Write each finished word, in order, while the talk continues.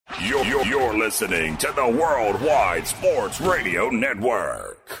You're listening to the Worldwide Sports Radio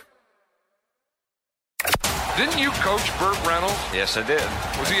Network. Didn't you coach Burt Reynolds? Yes, I did.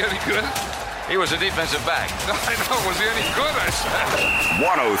 Was he any good? He was a defensive back. I know. Was he any good, I said?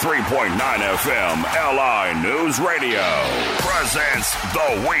 103.9 FM LI News Radio presents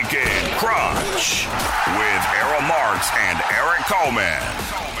The Weekend Crunch with Errol Marks and Eric Coleman.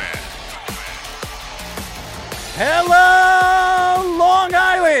 Hello, Long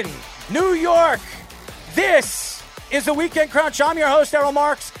Island, New York. This is The Weekend Crunch. I'm your host, Errol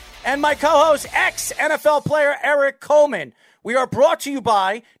Marks, and my co-host, ex-NFL player Eric Coleman. We are brought to you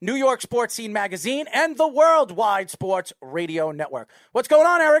by New York Sports Scene Magazine and the Worldwide Sports Radio Network. What's going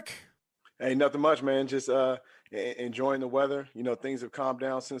on, Eric? Hey, nothing much, man. Just enjoying the weather. You know, things have calmed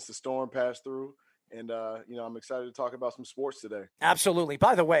down since the storm passed through. And, I'm excited to talk about some sports today. Absolutely.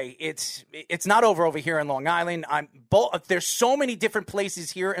 By the way, it's not over here in Long Island. There's so many different places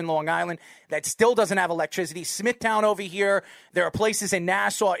here in Long Island that still doesn't have electricity. Smithtown over here. There are places in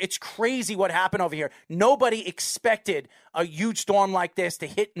Nassau. It's crazy what happened over here. Nobody expected a huge storm like this to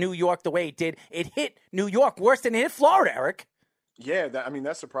hit New York the way it did. It hit New York worse than it hit Florida, Eric. Yeah,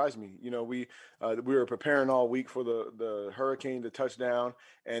 that surprised me. You know, we were preparing all week for the hurricane to touch down,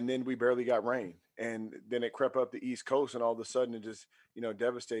 and then we barely got rain. And then it crept up the East Coast, and all of a sudden it just,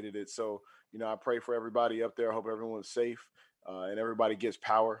 devastated it. So, I pray for everybody up there. I hope everyone's safe and everybody gets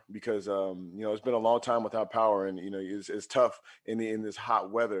power because, it's been a long time without power, and, it's tough in this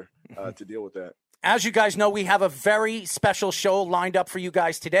hot weather to deal with that. As you guys know, we have a very special show lined up for you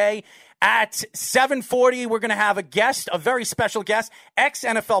guys today. At 7:40, we're going to have a very special guest,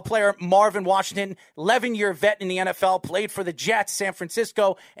 ex-NFL player Marvin Washington, 11-year vet in the NFL, played for the Jets, San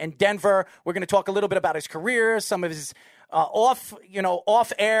Francisco, and Denver. We're going to talk a little bit about his career, some of his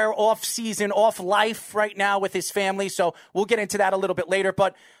off-air, off-season, off-life right now with his family. So we'll get into that a little bit later.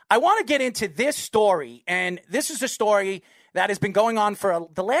 But I want to get into this story, and this is a story that has been going on for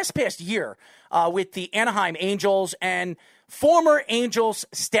the past year with the Anaheim Angels and former Angels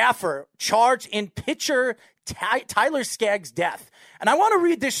staffer charged in pitcher Tyler Skaggs' death. And I want to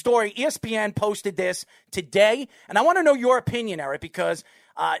read this story. ESPN posted this today, and I want to know your opinion, Eric, because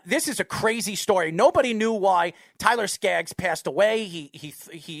this is a crazy story. Nobody knew why Tyler Skaggs passed away.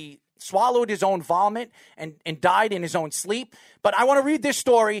 He swallowed his own vomit and died in his own sleep. But I want to read this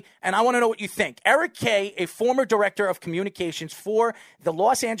story, and I want to know what you think. Eric Kay, a former director of communications for the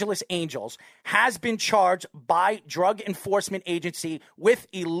Los Angeles Angels, has been charged by Drug Enforcement Agency with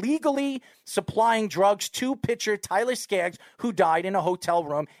illegally supplying drugs to pitcher Tyler Skaggs, who died in a hotel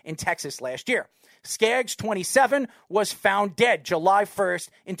room in Texas last year. Skaggs, 27, was found dead July 1st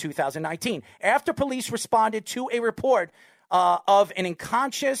in 2019 after police responded to a report of an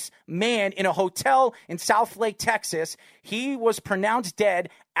unconscious man in a hotel in Southlake, Texas. He was pronounced dead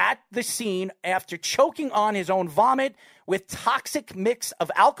at the scene after choking on his own vomit with toxic mix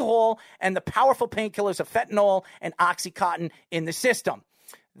of alcohol and the powerful painkillers of fentanyl and Oxycontin in the system.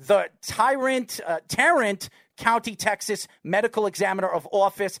 The Tarrant County, Texas Medical Examiner of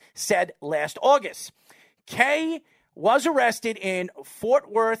Office said last August. Kay was arrested in Fort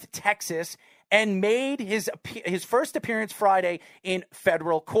Worth, Texas, and made his first appearance Friday in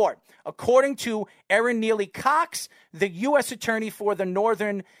federal court. According to Erin Neely Cox, the U.S. Attorney for the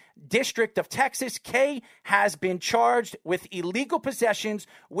Northern District of Texas, Kay has been charged with illegal possessions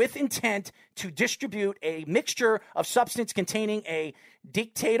with intent to distribute a mixture of substance containing a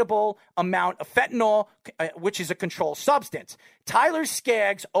dictatable amount of fentanyl, which is a controlled substance. Tyler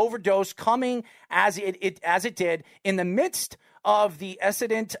Skaggs overdose coming as it did in the midst of the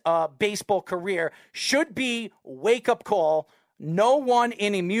Essendant baseball career should be wake-up call. No one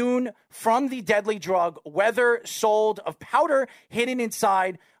is immune from the deadly drug, whether sold of powder hidden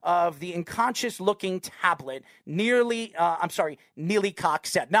inside of the unconscious-looking tablet, Neely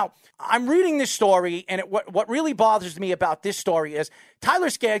Cox said. Now, I'm reading this story, and what really bothers me about this story is Tyler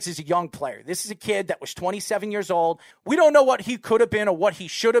Skaggs is a young player. This is a kid that was 27 years old. We don't know what he could have been or what he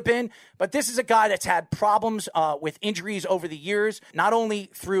should have been, but this is a guy that's had problems with injuries over the years, not only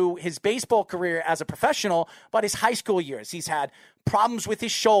through his baseball career as a professional, but his high school years. He's had problems with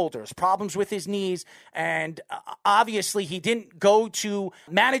his shoulders, problems with his knees, and obviously he didn't go to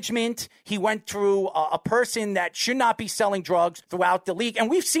management. He went through a person that should not be selling drugs throughout the league.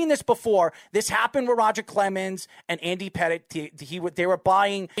 And we've seen this before. This happened with Roger Clemens and Andy Pettitte. They were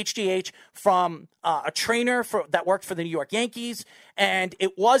buying HGH from a trainer that worked for the New York Yankees, and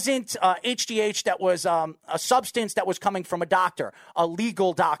it wasn't HGH that was a substance that was coming from a doctor, a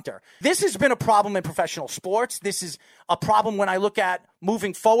legal doctor. This has been a problem in professional sports. This is a problem when I look at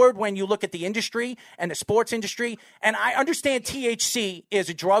moving forward, when you look at the industry and the sports industry. And I understand THC is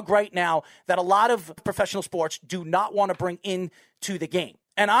a drug right now that a lot of professional sports do not want to bring into the game.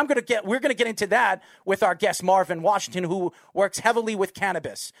 And we're going to get into that with our guest, Marvin Washington, who works heavily with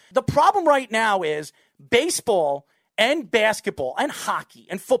cannabis. The problem right now is baseball and basketball and hockey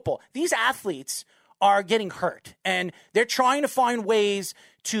and football. These athletes are getting hurt, and they're trying to find ways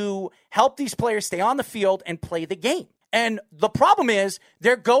to help these players stay on the field and play the game. And the problem is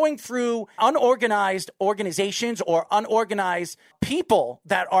they're going through unorganized organizations or unorganized people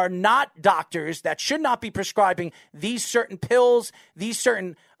that are not doctors, that should not be prescribing these certain pills, these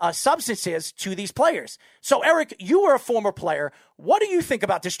certain substances to these players. So, Eric, you were a former player. What do you think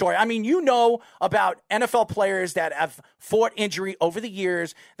about this story? I mean, you know about NFL players that have fought injury over the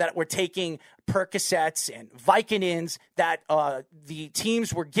years that were taking Percocets and Vicodins that the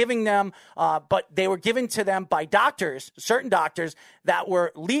teams were giving them, but they were given to them by doctors, certain doctors that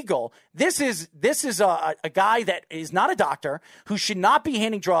were legal. This is a guy that is not a doctor who should not be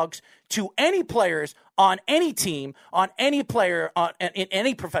handing drugs to any players on any team, on any player in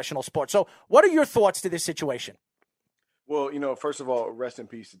any professional sport. So what are your thoughts to this situation? Well, first of all, rest in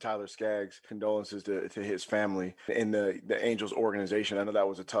peace to Tyler Skaggs. Condolences to his family and the Angels organization. I know that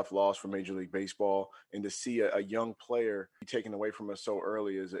was a tough loss for Major League Baseball, and to see a young player be taken away from us so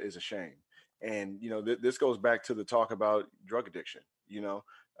early is a shame. And, this goes back to the talk about drug addiction.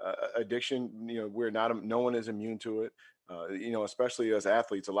 Addiction, no one is immune to it. Especially as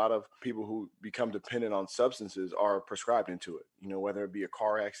athletes, a lot of people who become dependent on substances are prescribed into it, whether it be a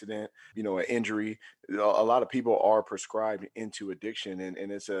car accident, an injury. A lot of people are prescribed into addiction,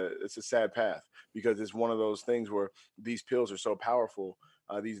 and it's a sad path, because it's one of those things where these pills are so powerful.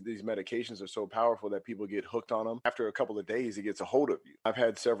 These medications are so powerful that people get hooked on them. After a couple of days, it gets a hold of you. I've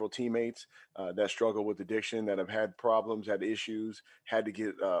had several teammates that struggle with addiction, that have had problems, had issues, had to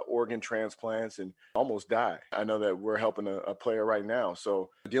get organ transplants and almost die. I know that we're helping a player right now.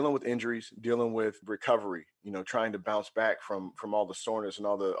 So dealing with injuries, dealing with recovery, trying to bounce back from all the soreness and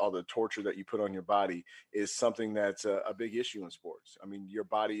all the torture that you put on your body is something that's a big issue in sports. I mean, your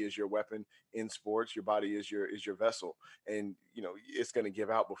body is your weapon in sports. Your body is your vessel, and it's going to give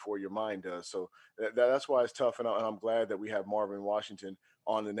out before your mind does. So that's why it's tough. And I'm glad that we have Marvin Washington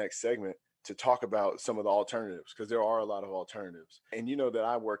on the next segment to talk about some of the alternatives, because there are a lot of alternatives. And that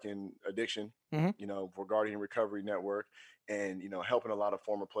I work in addiction, for Guardian Recovery Network, and helping a lot of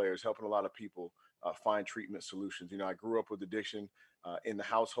former players, helping a lot of people find treatment solutions. I grew up with addiction in the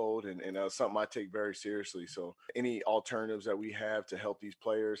household, and something I take very seriously. So any alternatives that we have to help these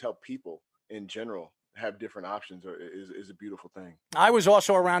players, help people in general have different options is a beautiful thing. I was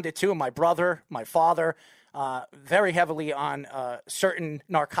also around it too. My brother, my father, very heavily on certain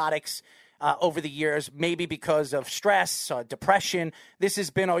narcotics over the years, maybe because of stress, depression. This has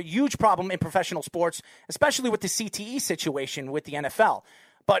been a huge problem in professional sports, especially with the CTE situation with the NFL.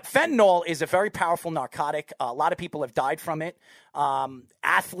 But fentanyl is a very powerful narcotic. A lot of people have died from it.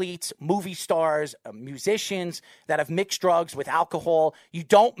 Athletes, movie stars, musicians that have mixed drugs with alcohol. You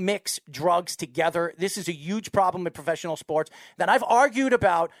don't mix drugs together. This is a huge problem in professional sports that I've argued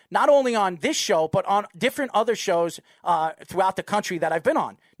about not only on this show, but on different other shows throughout the country that I've been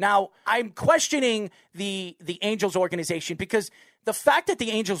on. Now, I'm questioning the Angels organization, because the fact that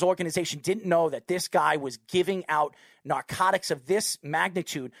the Angels organization didn't know that this guy was giving out narcotics of this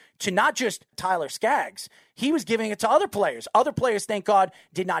magnitude to not just Tyler Skaggs, he was giving it to other players. Other players, thank God,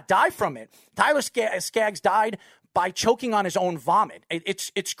 did not die from it. Tyler Skaggs died by choking on his own vomit.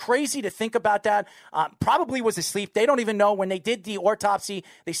 It's crazy to think about that. Probably was asleep. They don't even know. When they did the autopsy,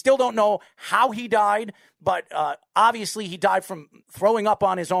 they still don't know how he died, but obviously he died from throwing up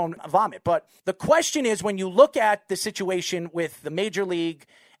on his own vomit. But the question is, when you look at the situation with the Major League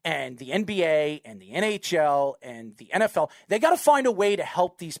and the NBA and the NHL and the NFL, they got to find a way to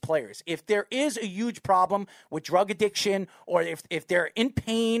help these players. If there is a huge problem with drug addiction, or if they're in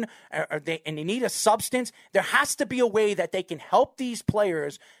pain and they need a substance, there has to be a way that they can help these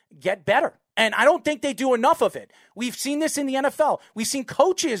players get better. And I don't think they do enough of it. We've seen this in the NFL. We've seen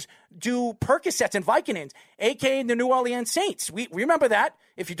coaches do Percocets and Vicodins, a.k.a. the New Orleans Saints. We remember that,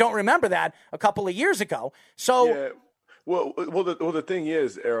 if you don't remember that, a couple of years ago. So... Yeah. Well, the thing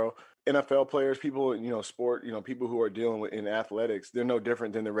is, Arrow, NFL players, people, sport, people who are dealing with in athletics, they're no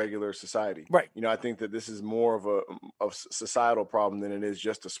different than the regular society. Right. I think that this is more of a societal problem than it is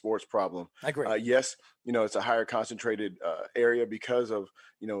just a sports problem. I agree. Yes, it's a higher concentrated area because of,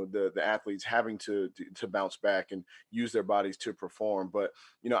 the athletes having to bounce back and use their bodies to perform. But,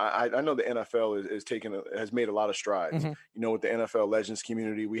 I know the NFL has made a lot of strides, with the NFL legends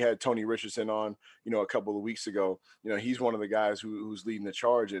community. We had Tony Richardson on, a couple of weeks ago. He's one of the guys who's leading the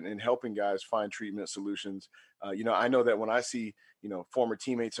charge and helping guys find treatment solutions. I know that when I see, former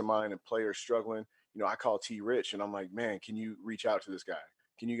teammates of mine and players struggling, I call T Rich and I'm like, man, can you reach out to this guy?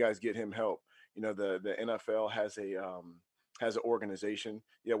 Can you guys get him help? The NFL has an organization,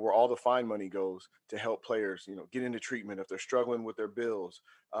 where all the fine money goes to help players, get into treatment if they're struggling with their bills,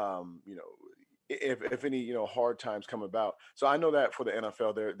 if any, hard times come about. So I know that for the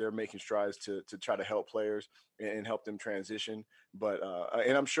NFL, they're making strides to try to help players and help them transition. But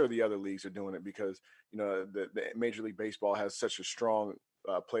and I'm sure the other leagues are doing it because, the Major League Baseball has such a strong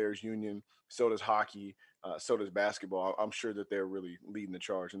players union. So does hockey. So does basketball. I'm sure that they're really leading the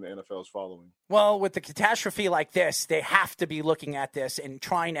charge and the NFL is following. Well, with the catastrophe like this, they have to be looking at this and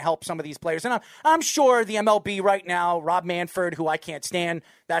trying to help some of these players. And I'm sure the MLB right now, Rob Manfred, who I can't stand,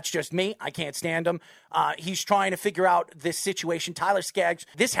 that's just me. I can't stand him. He's trying to figure out this situation. Tyler Skaggs,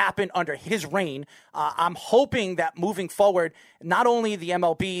 this happened under his reign. I'm hoping that moving forward, not only the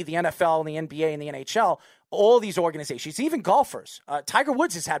MLB, the NFL, the NBA, and the NHL, all these organizations, even golfers. Tiger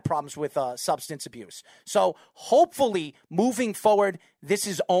Woods has had problems with substance abuse. So hopefully moving forward, this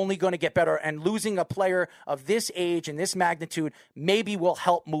is only going to get better, and losing a player of this age and this magnitude maybe will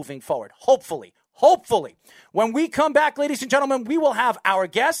help moving forward. Hopefully. When we come back, ladies and gentlemen, we will have our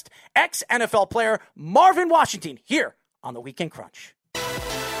guest, ex-NFL player Marvin Washington, here on the Weekend Crunch.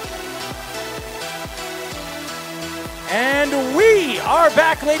 And we are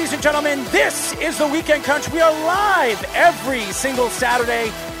back, ladies and gentlemen. This is the Weekend Crunch. We are live every single Saturday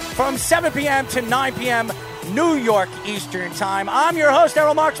from 7 p.m. to 9 p.m. New York Eastern Time. I'm your host,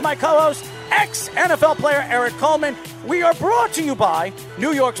 Errol Marks, my co-host, ex-NFL player Eric Coleman. We are brought to you by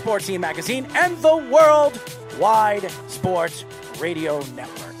New York Sports Team Magazine and the Worldwide Sports Radio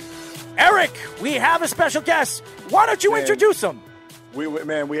Network. Eric, we have a special guest. Why don't you introduce him? We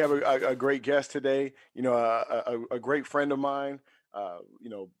have a great guest today, a great friend of mine,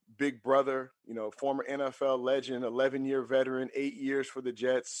 big brother, former NFL legend, 11-year veteran, 8 years for the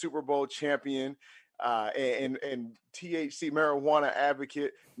Jets, Super Bowl champion, and THC marijuana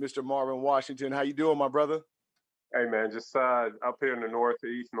advocate, Mr. Marvin Washington. How you doing, my brother? Hey, man, just up here in the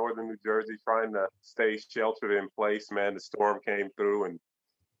Northeast, northern New Jersey, trying to stay sheltered in place, man. The storm came through and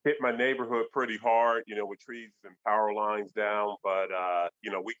hit my neighborhood pretty hard, with trees and power lines down. But,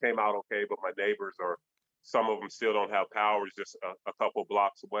 we came out okay, but my neighbors some of them still don't have power, just a couple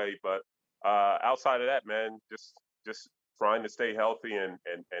blocks away. But outside of that, man, just trying to stay healthy and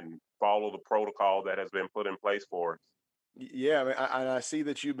follow the protocol that has been put in place for us. Yeah, I see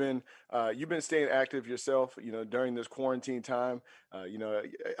that you've been staying active yourself, during this quarantine time. I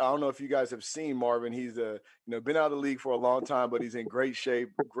don't know if you guys have seen Marvin. He's been out of the league for a long time, but he's in great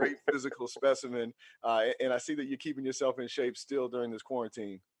shape, great physical specimen. And I see that you're keeping yourself in shape still during this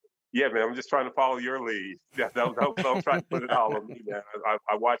quarantine. Yeah, man, I'm just trying to follow your lead. Don't try to put it all on me, man.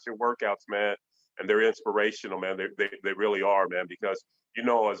 I watch your workouts, man, and they're inspirational, man. They really are, man, because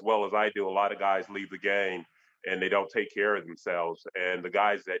as well as I do, a lot of guys leave the game and they don't take care of themselves. And the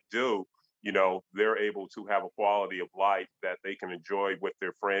guys that do, they're able to have a quality of life that they can enjoy with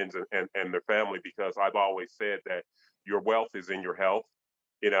their friends and their family, because I've always said that your wealth is in your health,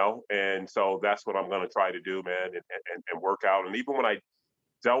 and so that's what I'm going to try to do, man, and work out. And even when I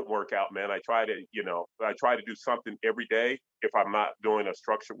don't work out, man, I try to do something every day if I'm not doing a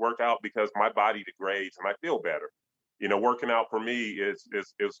structured workout, because my body degrades and I feel better. Working out for me is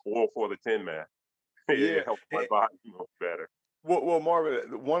oil for the tin man. It helps my body look better. Well,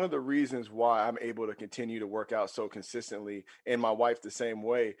 Marvin, one of the reasons why I'm able to continue to work out so consistently, and my wife the same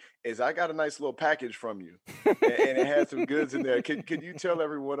way, is I got a nice little package from you, and it had some goods in there. Could you tell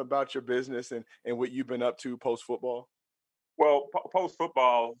everyone about your business and what you've been up to post-football? Well,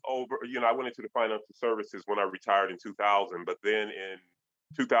 post-football, I went into the financial services when I retired in 2000, but then in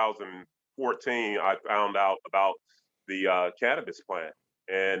 2014, I found out about the cannabis plant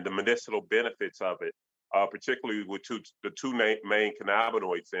and the medicinal benefits of it, particularly with the two main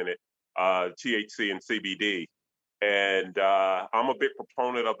cannabinoids in it, THC and CBD. And I'm a big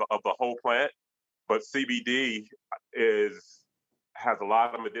proponent of the whole plant, but CBD has a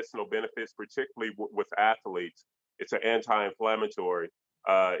lot of medicinal benefits, particularly with athletes. It's an anti-inflammatory.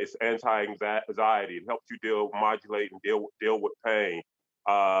 It's anti-anxiety. It helps you modulate and deal with pain.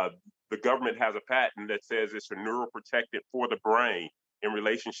 The government has a patent that says it's a neuroprotectant for the brain in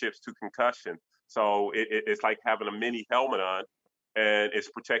relationships to concussion. So it's like having a mini helmet on, and it's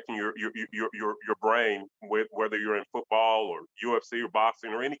protecting your brain with whether you're in football or UFC or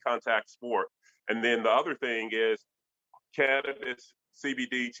boxing or any contact sport. And then the other thing is cannabis,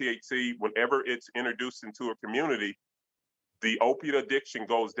 CBD, THC. Whenever it's introduced into a community, the opiate addiction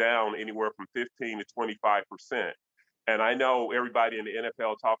goes down anywhere from 15 to 25%. And I know everybody in the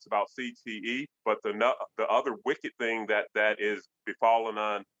NFL talks about CTE, but the other wicked thing that is befallen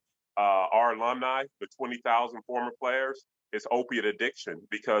on our alumni, the 20,000 former players, is opiate addiction,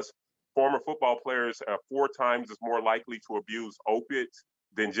 because former football players are 4 times as more likely to abuse opiates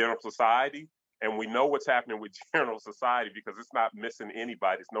than general society. And we know what's happening with general society because it's not missing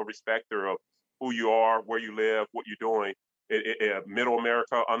anybody. It's no respecter of who you are, where you live, what you're doing. Middle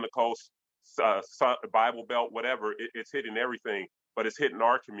America, on the coast, Bible Belt, whatever, it's hitting everything, but it's hitting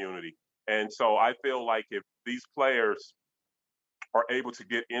our community. And so I feel like if these players are able to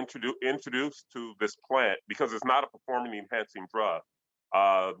get introduced to this plant, because it's not a performance-enhancing drug.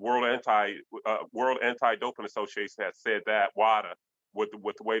 World Anti-Doping Association has said that, WADA, with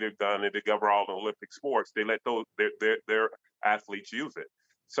the way they've done it, they govern all the Olympic sports. They let their athletes use it.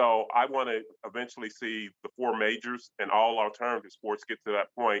 So I want to eventually see the 4 majors and all alternative sports get to that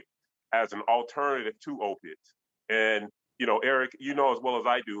point as an alternative to opiates. And, Eric, as well as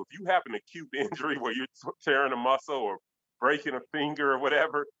I do, if you have an acute injury where you're tearing a muscle or breaking a finger or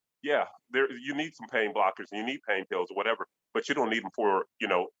whatever, yeah, you need some pain blockers and you need pain pills or whatever, but you don't need them for,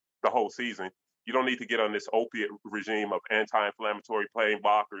 the whole season. You don't need to get on this opiate regime of anti-inflammatory pain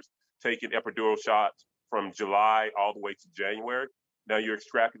blockers, taking epidural shots from July all the way to January. Now you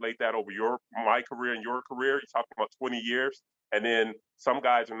extrapolate that over my career and your career, you're talking about 20 years. And then some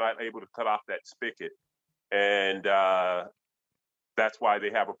guys are not able to cut off that spigot. And that's why they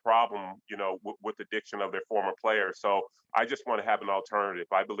have a problem, with addiction of their former players. So I just want to have an alternative.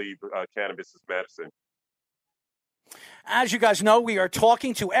 I believe cannabis is medicine. As you guys know, we are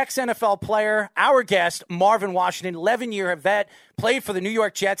talking to ex-NFL player, our guest, Marvin Washington, 11-year vet, played for the New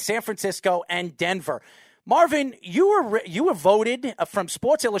York Jets, San Francisco, and Denver. Marvin, you were voted from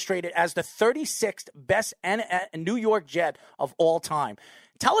Sports Illustrated as the 36th best New York Jet of all time.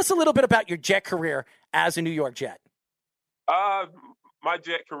 Tell us a little bit about your Jet career as a New York Jet. My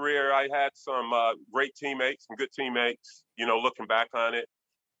Jet career, I had some great teammates, some good teammates, looking back on it.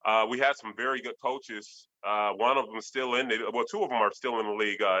 We had some very good coaches. One of them is still in it. Well, 2 of them are still in the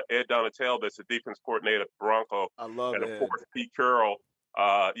league. Ed Donatel, that's the defense coordinator at Bronco. I love it. And, of course, Pete Carroll.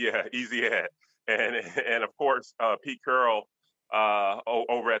 Easy Ed. And of course, Pete Carroll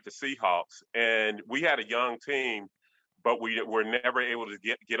over at the Seahawks. And we had a young team, but we were never able to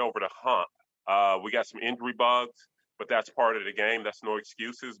get over the hump. We got some injury bugs, but that's part of the game. That's no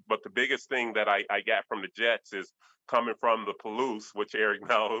excuses. But the biggest thing that I got from the Jets is coming from the Palouse, which Eric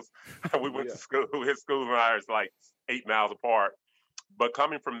knows. We went to school. His school and I is like 8 miles apart. But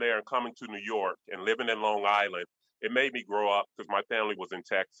coming from there and coming to New York and living in Long Island, it made me grow up because my family was in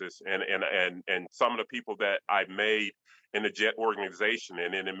Texas, and some of the people that I made in the Jet organization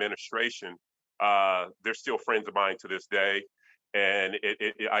and in administration, they're still friends of mine to this day. And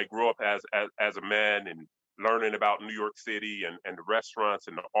I grew up as a man and learning about New York City and the restaurants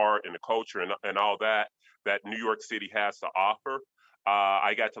and the art and the culture and all that New York City has to offer.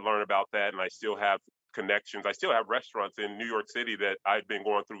 I got to learn about that, and I still have connections. I still have restaurants in New York City that I've been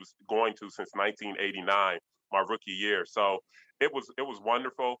going to since 1989. My rookie year. So it was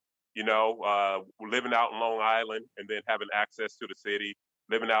wonderful, living out in Long Island and then having access to the city,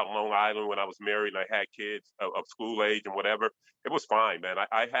 living out in Long Island when I was married and I had kids of school age and whatever. It was fine, man.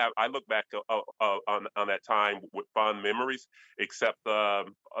 I look back on that time with fond memories, except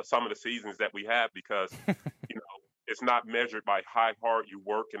some of the seasons that we have because, it's not measured by how hard you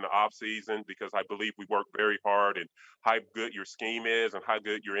work in the off season, because I believe we work very hard, and how good your scheme is and how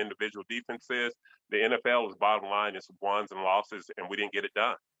good your individual defense is. The NFL is bottom line, it's wins and losses, and we didn't get it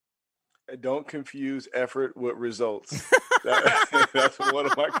done. Don't confuse effort with results. That's what one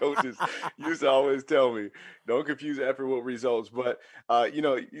of my coaches used to always tell me. Don't confuse effort with results. But,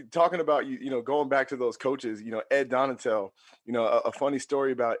 talking about, going back to those coaches, Ed Donatel, a funny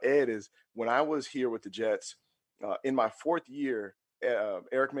story about Ed is when I was here with the Jets, in my 4th year,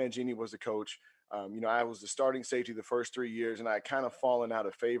 Eric Mangini was the coach. I was the starting safety the first 3 years, and I had kind of fallen out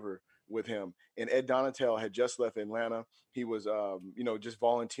of favor with him. And Ed Donatel had just left Atlanta. He was, just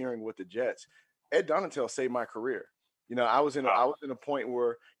volunteering with the Jets. Ed Donatel saved my career. I was in a point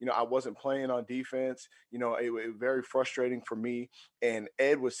where, I wasn't playing on defense. It was very frustrating for me. And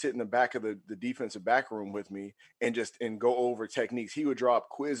Ed would sit in the back of the defensive back room with me and go over techniques. He would draw up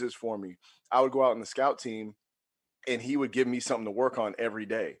quizzes for me. I would go out in the scout team, and he would give me something to work on every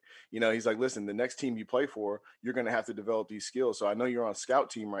day. He's like, listen, the next team you play for, you're going to have to develop these skills. So I know you're on scout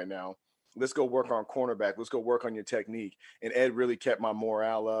team right now. Let's go work on cornerback. Let's go work on your technique. And Ed really kept my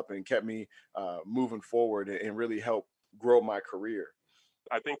morale up and kept me moving forward and really helped grow my career.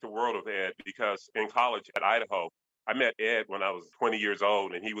 I think the world of Ed, because in college at Idaho, I met Ed when I was 20 years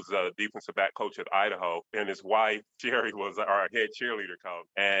old, and he was a defensive back coach at Idaho, and his wife, Sherry, was our head cheerleader coach.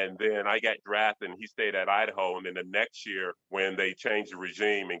 And then I got drafted, and he stayed at Idaho. And then the next year, when they changed the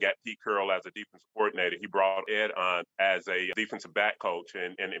regime and got Pete Carroll as a defensive coordinator, he brought Ed on as a defensive back coach.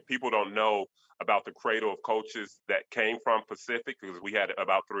 And people don't know about the cradle of coaches that came from Pacific, because we had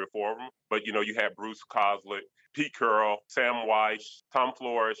about 3 or 4 of them. But, you had Bruce Coslet, Pete Carroll, Sam Weiss, Tom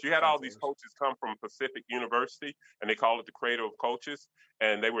Flores. You had all these coaches come from Pacific University, and they call it the cradle of coaches.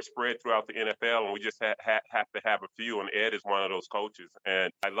 And they were spread throughout the NFL, and we just have to have a few. And Ed is one of those coaches.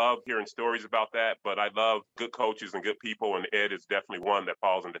 And I love hearing stories about that, but I love good coaches and good people, and Ed is definitely one that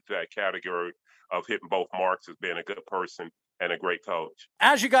falls into that category of hitting both marks as being a good person and a great coach.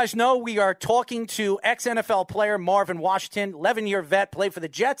 As you guys know, we are talking to ex-NFL player Marvin Washington, 11-year vet, played for the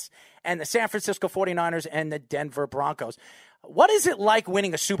Jets and the San Francisco 49ers and the Denver Broncos. What is it like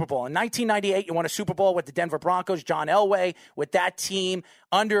winning a Super Bowl? In 1998, you won a Super Bowl with the Denver Broncos, John Elway, with that team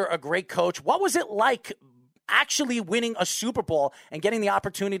under a great coach. What was it like actually winning a Super Bowl and getting the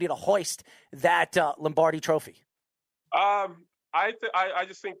opportunity to hoist that Lombardi trophy? I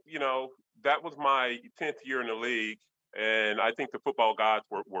just think, that was my 10th year in the league. And I think the football gods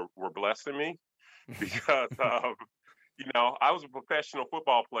were blessing me because, I was a professional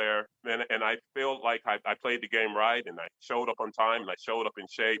football player, and I felt like I played the game right, and I showed up on time, and I showed up in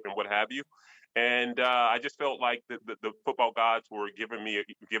shape, and what have you. And I just felt like the football gods were giving me a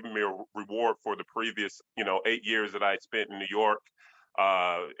reward for the previous, 8 years that I had spent in New York,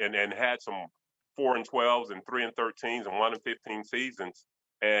 and had some 4-12s and 3-13s and 1-15 seasons.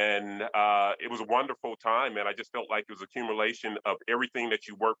 And it was a wonderful time, and I just felt like it was accumulation of everything that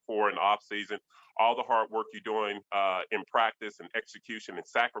you work for in the off season, all the hard work you're doing in practice and execution and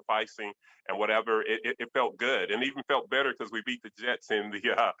sacrificing and whatever. It felt good, and even felt better because we beat the Jets in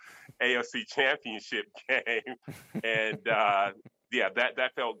the AFC Championship game, and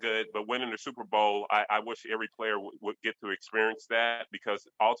that felt good. But winning the Super Bowl, I wish every player would get to experience that, because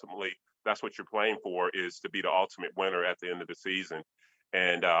ultimately that's what you're playing for, is to be the ultimate winner at the end of the season.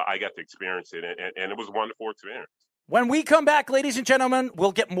 And I got to experience it, and it was a wonderful experience. When we come back, ladies and gentlemen,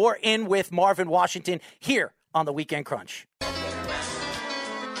 we'll get more in with Marvin Washington here on the Weekend Crunch.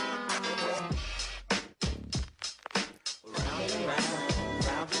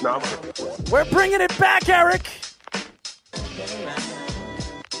 We're bringing it back, Eric.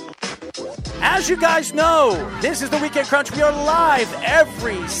 As you guys know, this is the Weekend Crunch. We are live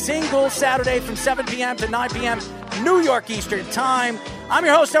every single Saturday from 7 p.m. to 9 p.m. New York Eastern Time. I'm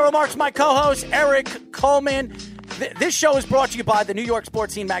your host, Errol Marks, my co-host, Eric Coleman. This show is brought to you by the New York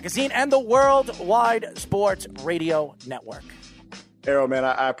Sports Scene magazine and the Worldwide Sports Radio Network. Errol, man,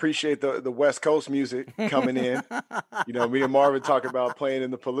 I appreciate the West Coast music coming in. Me and Marvin talk about playing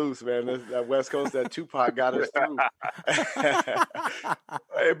in the Palouse, man. That West Coast, that Tupac got us through.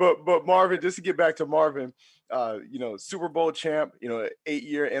 Hey, but Marvin, just to get back to Marvin, Super Bowl champ,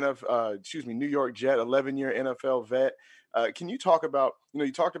 8-year New York Jet, 11-year NFL vet. Can you talk about,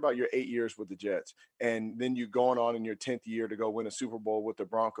 you talked about your 8 years with the Jets, and then you going on in your 10th year to go win a Super Bowl with the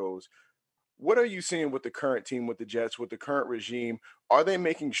Broncos. What are you seeing with the current team, with the Jets, with the current regime? Are they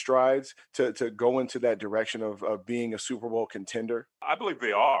making strides to go into that direction of being a Super Bowl contender? I believe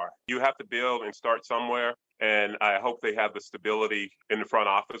they are. You have to build and start somewhere. And I hope they have the stability in the front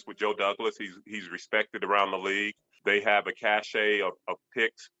office with Joe Douglas. He's respected around the league. They have a cachet of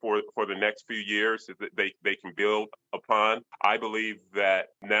picks for the next few years that they can build upon. I believe that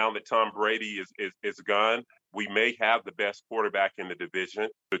now that Tom Brady is gone, we may have the best quarterback in the division.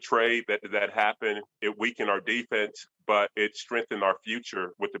 The trade that happened, it weakened our defense, but it strengthened our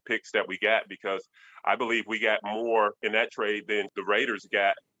future with the picks that we got, because I believe we got more in that trade than the Raiders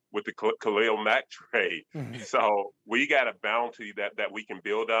got with the Khalil Mack trade. Mm-hmm. So we got a bounty that we can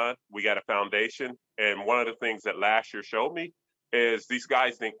build on. We got a foundation. And one of the things that last year showed me is these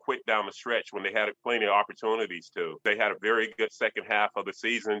guys didn't quit down the stretch when they had plenty of opportunities to. They had a very good second half of the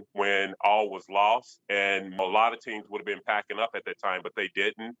season when all was lost, and a lot of teams would have been packing up at that time, but they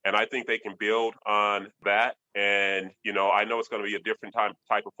didn't. And I think they can build on that. And, I know it's going to be a different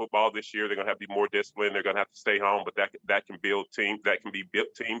type of football this year. They're going to have to be more disciplined. They're going to have to stay home, but that can build team. That can be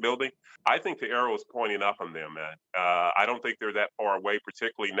team building. I think the arrow is pointing up on them, man. I don't think they're that far away,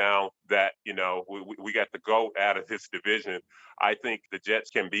 particularly now that, we got the GOAT out of this division. I think the Jets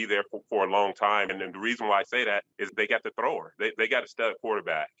can be there for a long time. And then the reason why I say that is they got the thrower. They got a stud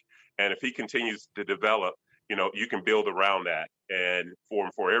quarterback. And if he continues to develop, you can build around that. And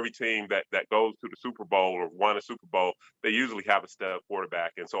for every team that goes to the Super Bowl or won a Super Bowl, they usually have a stud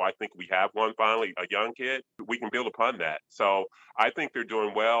quarterback. And so I think we have one finally, a young kid. We can build upon that. So I think they're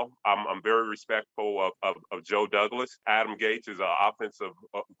doing well. I'm very respectful of Joe Douglas. Adam Gase is an offensive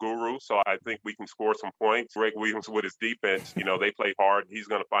guru, so I think we can score some points. Greg Williams with his defense, they play hard. He's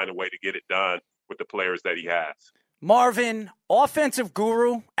going to find a way to get it done with the players that he has. Marvin, offensive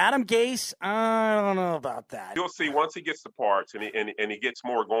guru, Adam Gase, I don't know about that. You'll see once he gets the parts and he gets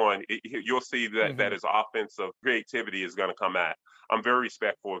more going, you'll see that his offensive creativity is going to come out. I'm very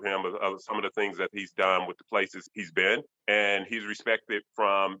respectful of him, of some of the things that he's done with the places he's been. And he's respected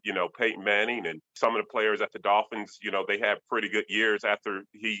from, Peyton Manning and some of the players at the Dolphins. They had pretty good years after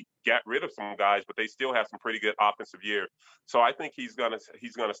he got rid of some guys, but they still have some pretty good offensive years. So I think he's gonna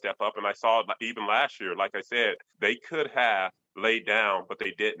step up. And I saw even last year, like I said, they could have laid down, but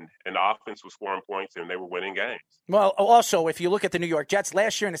they didn't. And the offense was scoring points and they were winning games. Well, also, if you look at the New York Jets,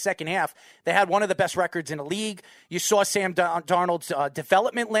 last year in the second half, they had one of the best records in the league. You saw Sam Darnold's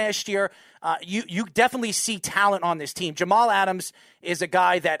development last year. You definitely see talent on this team. Jamal Adams is a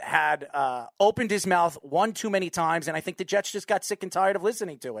guy that had opened his mouth one too many times, and I think the Jets just got sick and tired of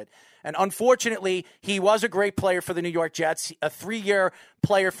listening to it. And unfortunately, he was a great player for the New York Jets, a 3-year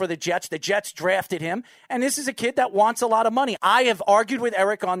player for the Jets. The Jets drafted him, and this is a kid that wants a lot of money. I have argued with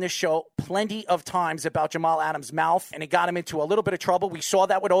Eric on this show plenty of times about Jamal Adams' mouth, and it got him into a little bit of trouble. We saw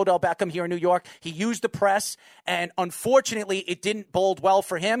that with Odell Beckham here in New York. He used the press, and unfortunately, it didn't bode well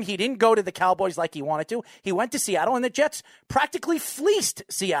for him. He didn't go to the Cowboys like he wanted to. He went to Seattle, and the Jets practically fleeced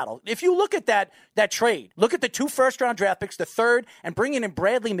Seattle. If you look at that trade, look at the 2 first-round draft picks, the third, and bringing in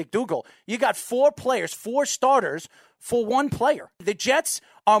Bradley McDougald. You got 4 players, 4 starters for 1 player. The Jets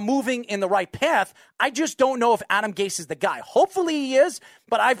are moving in the right path. I just don't know if Adam Gase is the guy. Hopefully he is,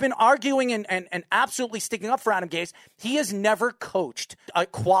 but I've been arguing and absolutely sticking up for Adam Gase. He has never coached a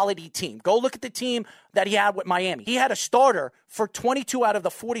quality team. Go look at the team that he had with Miami. He had a starter for 22 out of the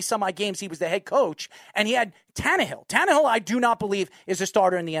 40-some-odd games he was the head coach, and he had Tannehill. Tannehill, I do not believe, is a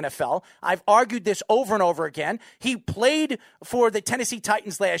starter in the NFL. I've argued this over and over again. He played for the Tennessee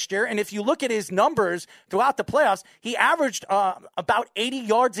Titans last year, and if you look at his numbers throughout the playoffs, he averaged about 80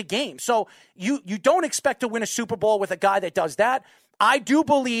 yards a game. So you don't expect to win a Super Bowl with a guy that does that. I do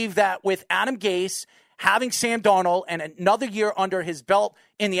believe that with Adam Gase, having Sam Darnold and another year under his belt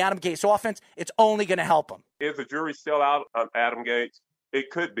in the Adam Gase offense, it's only going to help him. Is the jury still out on Adam Gase? It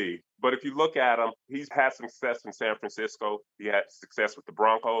could be. But if you look at him, he's had success in San Francisco. He had success with the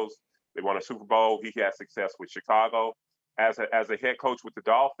Broncos. They won a Super Bowl. He had success with Chicago. As a head coach with the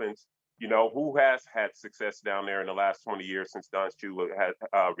Dolphins, who has had success down there in the last 20 years since Don Shula had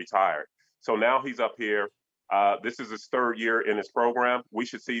retired. So now he's up here. This is his 3rd year in his program. We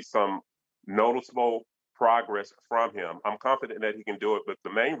should see some noticeable progress from him. I'm confident that he can do it, but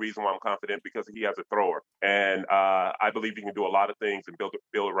the main reason why I'm confident because he has a thrower, and I believe he can do a lot of things and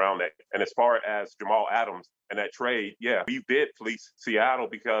build around that. And as far as Jamal Adams and that trade, yeah, we did fleece Seattle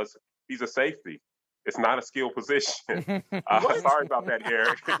because he's a safety. It's not a skill position. Sorry about that,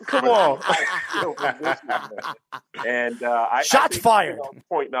 Eric. Come on. And shots fired.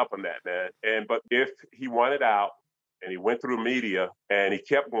 Pointing up on that, man. But if he wanted out and he went through the media and he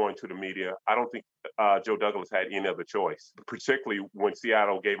kept going to the media, I don't think Joe Douglas had any other choice. Particularly when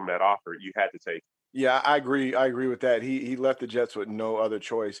Seattle gave him that offer, you had to take it. Yeah, I agree. I agree with that. He left the Jets with no other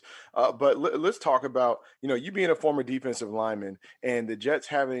choice. But let's talk about, you being a former defensive lineman and the Jets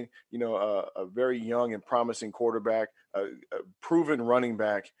having, a very young and promising quarterback, a proven running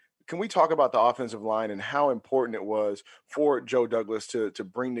back. Can we talk about the offensive line and how important it was for Joe Douglas to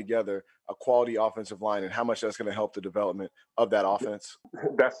bring together a quality offensive line and how much that's going to help the development of that offense?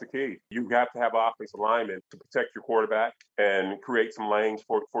 That's the key. You have to have an offensive lineman to protect your quarterback and create some lanes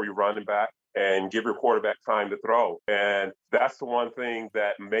for your running back and give your quarterback time to throw. And that's the one thing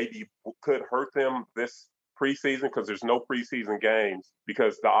that maybe could hurt them this preseason because there's no preseason games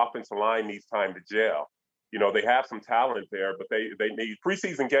because the offensive line needs time to gel. They have some talent there, but they need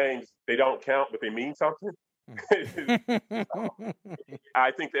preseason games. They don't count, but they mean something.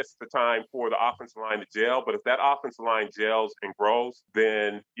 I think that's the time for the offensive line to gel. But if that offensive line gels and grows,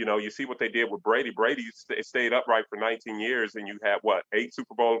 then, you see what they did with Brady. Brady stayed upright for 19 years, and you had, 8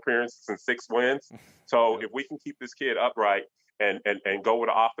 Super Bowl appearances and 6 wins? So if we can keep this kid upright and go with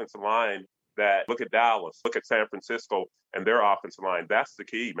an offensive line that, look at Dallas, look at San Francisco and their offensive line, that's the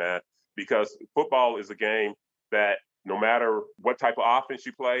key, man. Because football is a game that no matter what type of offense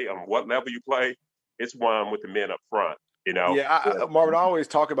you play, on what level you play, it's won with the men up front, Yeah, Marvin, I always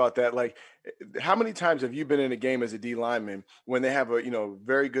talk about that. Like, how many times have you been in a game as a D lineman when they have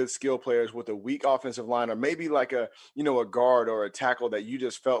very good skill players with a weak offensive line, or maybe like a guard or a tackle that you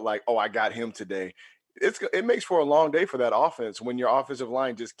just felt like, oh, I got him today. It makes for a long day for that offense when your offensive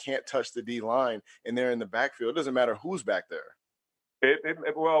line just can't touch the D line and they're in the backfield. It doesn't matter who's back there.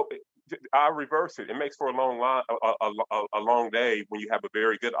 I'll reverse it. It makes for a long day when you have a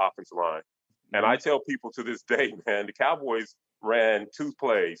very good offensive line. And I tell people to this day, man, the Cowboys ran 2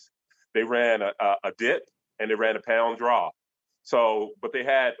 plays. They ran a dip and they ran a pound draw. So, but they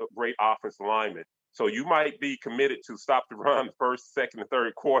had a great offensive lineman. So you might be committed to stop the run the first, second, and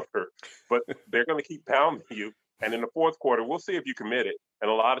third quarter, but they're going to keep pounding you. And in the fourth quarter, we'll see if you committed. And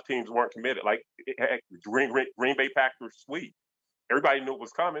a lot of teams weren't committed. Like Green Bay Packers sweep. Everybody knew it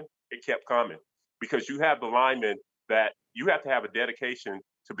was coming. It kept coming because you have the linemen that you have to have a dedication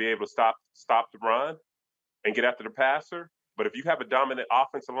to be able to stop the run and get after the passer. But if you have a dominant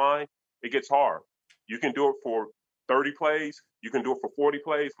offensive line, it gets hard. You can do it for 30 plays. You can do it for 40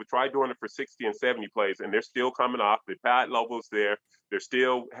 plays, but try doing it for 60 and 70 plays, and they're still coming off. The pad level's there. They're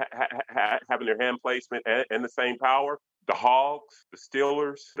still having their hand placement and the same power. The Hogs, the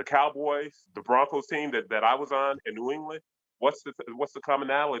Steelers, the Cowboys, the Broncos team that I was on in New England, what's the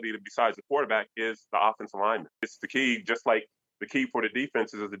commonality besides the quarterback is the offensive lineman. It's the key, just like the key for the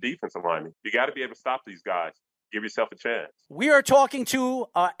defense is the defensive lineman. You got to be able to stop these guys. Give yourself a chance. We are talking to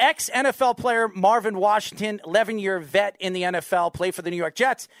ex-NFL player Marvin Washington, 11-year vet in the NFL, played for the New York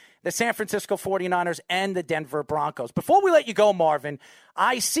Jets, the San Francisco 49ers, and the Denver Broncos. Before we let you go, Marvin,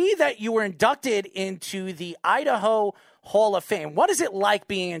 I see that you were inducted into the Idaho Hall of Fame. What is it like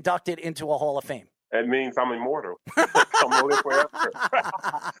being inducted into a Hall of Fame? It means I'm immortal. I'm going to live forever.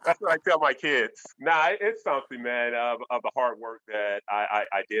 That's what I tell my kids. It's something, man, of the hard work that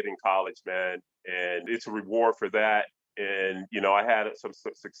I did in college, man. And it's a reward for that. And, I had some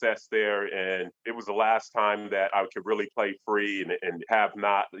success there. And it was the last time that I could really play free and have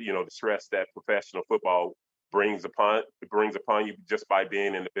not, the stress that professional football brings upon you just by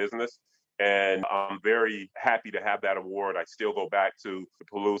being in the business. And I'm very happy to have that award. I still go back to the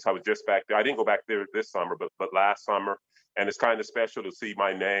Palouse. I was just back there. I didn't go back there this summer, but last summer. And it's kind of special to see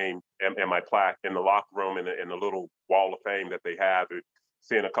my name and my plaque in the locker room and the little wall of fame that they have.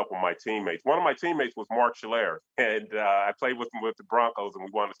 Seeing a couple of my teammates. One of my teammates was Mark Schiller, and I played with him with the Broncos, and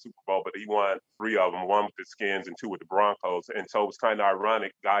we won the Super Bowl, but he won 3 of them, 1 with the Skins and 2 with the Broncos. And so it was kind of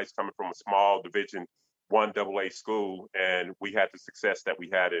ironic, guys coming from a small Division I AA school, and we had the success that we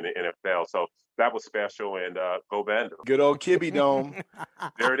had in the NFL. So that was special, and go Vandals. Good old Kibby Dome.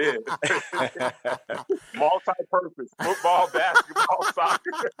 There it is. Multi-purpose, football, basketball,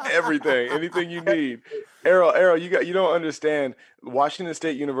 soccer. Everything, anything you need. Errol, you don't understand. Washington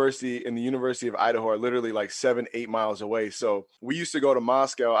State University and the University of Idaho are literally like 7-8 miles away. So we used to go to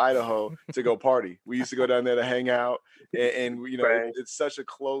Moscow, Idaho to go party. We used to go down there to hang out, and it's such a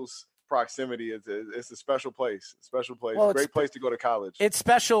close proximity. It's a special place. Well, great place to go to college. It's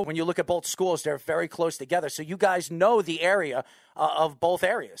special when you look at both schools. They're very close together. So you guys know the area of both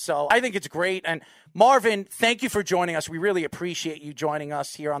areas. So I think it's great. And Marvin, thank you for joining us. We really appreciate you joining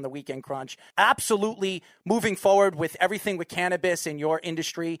us here on the Weekend Crunch. Absolutely moving forward with everything with cannabis in your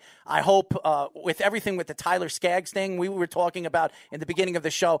industry. I hope with everything with the Tyler Skaggs thing we were talking about in the beginning of the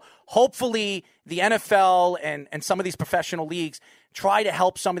show, hopefully the NFL and some of these professional leagues try to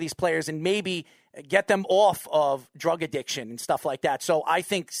help some of these players and maybe get them off of drug addiction and stuff like that. So I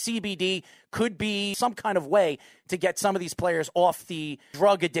think CBD could be some kind of way to get some of these players off the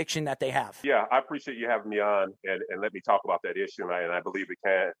drug addiction that they have. Yeah, I appreciate you having me on and let me talk about that issue, and I believe it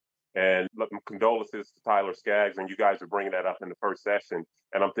can. And condolences to Tyler Skaggs, and you guys are bringing that up in the first session.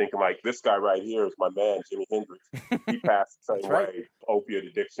 And I'm thinking, like, this guy right here is my man, Jimi Hendrix. He passed the same way, opiate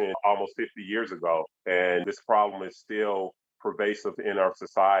addiction, almost 50 years ago. And this problem is still pervasive in our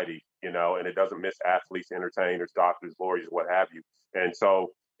society, and it doesn't miss athletes, entertainers, doctors, lawyers, what have you. And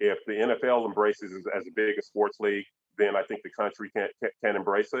so if the NFL embraces it as the biggest sports league, then I think the country can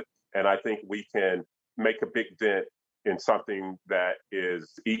embrace it. And I think we can make a big dent in something that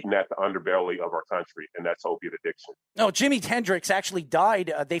is eating at the underbelly of our country, and that's opiate addiction. No, Jimi Hendrix actually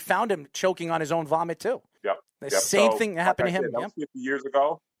died. They found him choking on his own vomit, too. Yep. The same thing happened to him. That was 50 years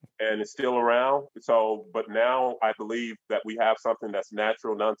ago, and it's still around. So, but now I believe that we have something that's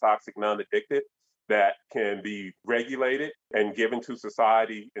natural, non-toxic, non-addictive, that can be regulated and given to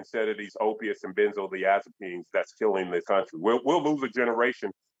society instead of these opiates and benzodiazepines that's killing this country. We'll lose a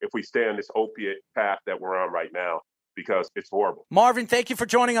generation if we stay on this opiate path that we're on right now, because it's horrible. Marvin, thank you for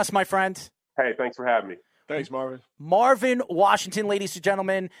joining us, my friend. Hey, thanks for having me. Thanks, Marvin. Marvin Washington, ladies and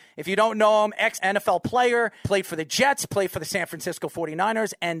gentlemen. If you don't know him, ex-NFL player, played for the Jets, played for the San Francisco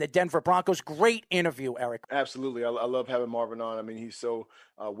 49ers and the Denver Broncos. Great interview, Eric. Absolutely. I love having Marvin on. I mean, he's so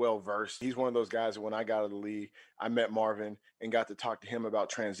well-versed. He's one of those guys that when I got out of the league, I met Marvin and got to talk to him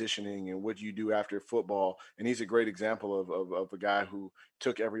about transitioning and what you do after football. And he's a great example of a guy who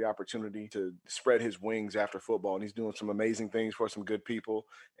took every opportunity to spread his wings after football. And he's doing some amazing things for some good people.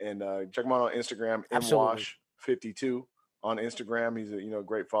 And check him out on Instagram, MWash52 on Instagram. He's a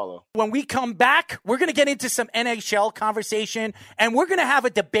great follow. When we come back, we're going to get into some NHL conversation, and we're going to have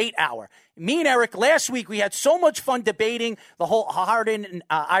a debate hour. Me and Eric, last week, we had so much fun debating the whole Harden and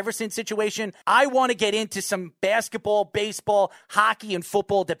Iverson situation. I want to get into some basketball, baseball, hockey, and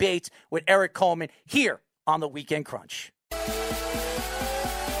football debates with Eric Coleman here on the Weekend Crunch.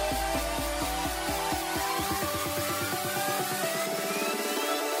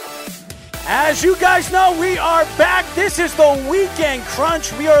 As you guys know, we are back. This is the Weekend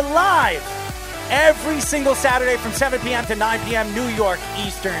Crunch. We are live every single Saturday from 7 p.m. to 9 p.m. New York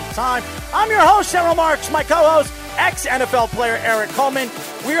Eastern Time. I'm your host, Errol Marks, my co-host, ex-NFL player Eric Coleman.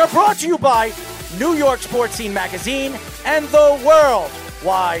 We are brought to you by New York Sports Scene Magazine and the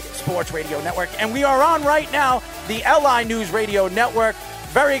Worldwide Sports Radio Network. And we are on right now the LI News Radio Network.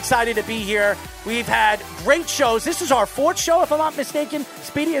 Very excited to be here. We've had great shows. This is our fourth show, if I'm not mistaken.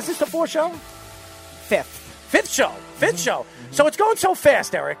 Speedy, is this the fourth show? Fifth show. So it's going so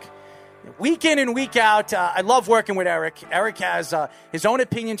fast, Eric. Week in and week out, I love working with Eric. Eric has his own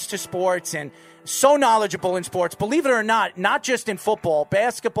opinions to sports and so knowledgeable in sports. Believe it or not just in football,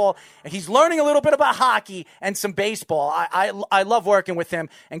 basketball. He's learning a little bit about hockey and some baseball. I love working with him.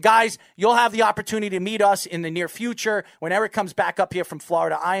 And guys, you'll have the opportunity to meet us in the near future when Eric comes back up here from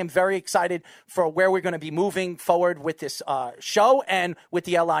Florida. I am very excited for where we're going to be moving forward with this show and with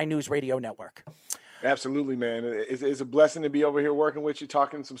the LI News Radio Network. Absolutely, man. It's a blessing to be over here working with you,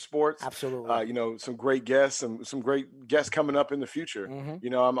 talking some sports. Absolutely. Some great guests, some great guests coming up in the future.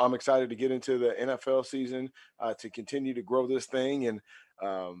 Mm-hmm. I'm excited to get into the NFL season, to continue to grow this thing, and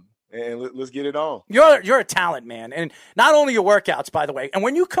let's get it on. You're a talent, man. And not only your workouts, by the way. And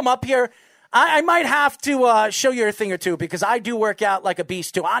when you come up here, I might have to show you a thing or two, because I do work out like a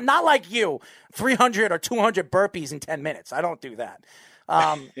beast too. I'm not like you, 300 or 200 burpees in 10 minutes. I don't do that.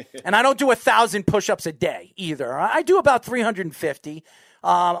 And I don't do 1,000 push-ups a day either. I do about 350.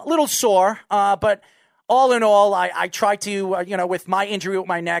 A little sore, but all in all, I try to, with my injury with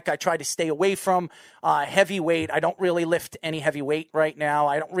my neck, I try to stay away from heavy weight. I don't really lift any heavy weight right now.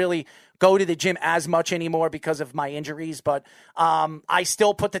 I don't really go to the gym as much anymore because of my injuries, but I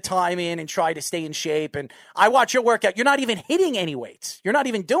still put the time in and try to stay in shape. And I watch your workout. You're not even hitting any weights. You're not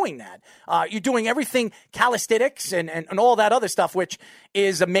even doing that. You're doing everything calisthenics and all that other stuff, which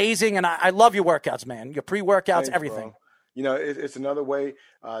is amazing. And I love your workouts, man. Your pre-workouts, Thanks, everything. Bro. It's another way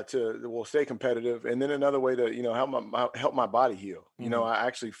to stay competitive, and then another way to help my body heal. Mm-hmm. I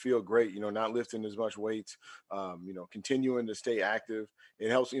actually feel great. Not lifting as much weights. Continuing to stay active. It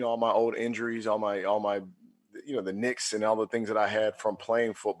helps. All my old injuries, all my the nicks and all the things that I had from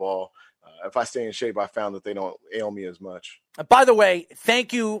playing football. If I stay in shape, I found that they don't ail me as much. By the way,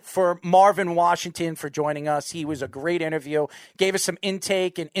 thank you for Marvin Washington for joining us. He was a great interview. Gave us some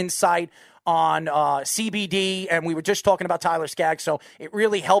intake and insight on CBD, and we were just talking about Tyler Skaggs, so it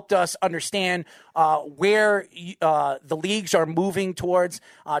really helped us understand where the leagues are moving towards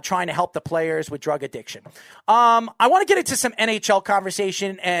trying to help the players with drug addiction. I want to get into some NHL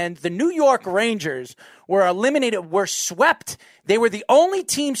conversation, and the New York Rangers were swept. They were the only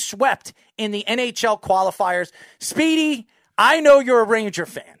team swept in the NHL qualifiers. Speedy, I know you're a Ranger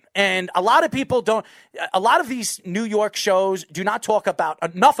fan. And a lot of people don't. A lot of these New York shows do not talk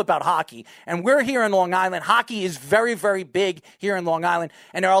enough about hockey. And we're here in Long Island. Hockey is very, very big here in Long Island.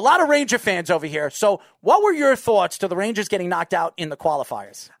 And there are a lot of Ranger fans over here. So what were your thoughts to the Rangers getting knocked out in the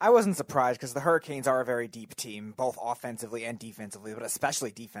qualifiers? I wasn't surprised, because the Hurricanes are a very deep team, both offensively and defensively, but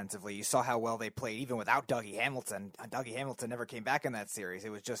especially defensively. You saw how well they played even without Dougie Hamilton. Dougie Hamilton never came back in that series.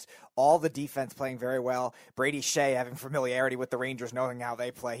 It was just all the defense playing very well. Brady Shea having familiarity with the Rangers, knowing how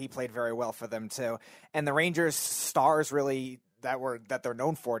they play. He played very well for them too. And the Rangers stars really, that they're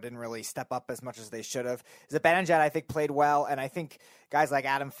known for didn't really step up as much as they should have. Zibanejad, I think, played well, and I think guys like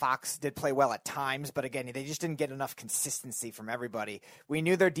Adam Fox did play well at times, but again, they just didn't get enough consistency from everybody. We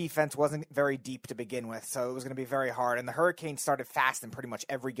knew their defense wasn't very deep to begin with, so it was going to be very hard, and the Hurricanes started fast in pretty much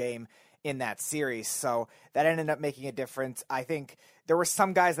every game in that series, so that ended up making a difference. I think there were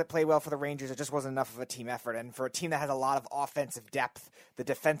some guys that played well for the Rangers. It just wasn't enough of a team effort, and for a team that has a lot of offensive depth, the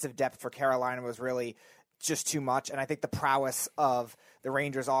defensive depth for Carolina was really just too much, and I think the prowess of the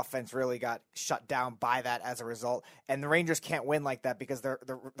Rangers offense really got shut down by that as a result. And the Rangers can't win like that because they're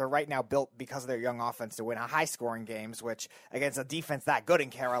right now built because of their young offense to win high scoring games, which against a defense that good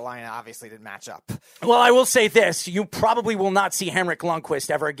in Carolina obviously didn't match up. Well, I will say this. You probably will not see Henrik Lundqvist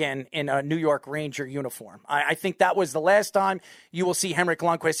ever again in a New York Ranger uniform. I think that was the last time you will see Henrik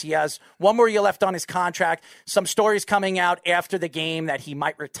Lundqvist. He has one more year left on his contract. Some stories coming out after the game that he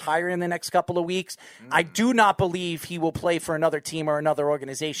might retire in the next couple of weeks. I do not believe he will play for another team or another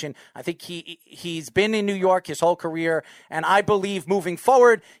organization. I think he's been in New York his whole career, and I believe moving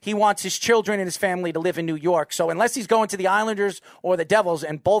forward, he wants his children and his family to live in New York. So unless he's going to the Islanders or the Devils,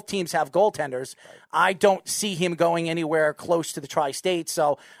 and both teams have goaltenders, I don't see him going anywhere close to the Tri-State.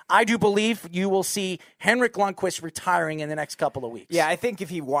 So I do believe you will see Henrik Lundqvist retiring in the next couple of weeks. Yeah, I think if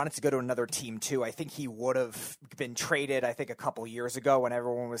he wanted to go to another team too, I think he would have been traded, I think, a couple years ago when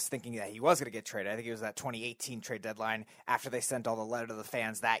everyone was thinking that he was going to get traded. I think it was that 2018 trade deadline after they sent all the letter to the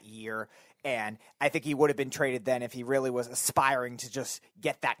fans that year. And I think he would have been traded then if he really was aspiring to just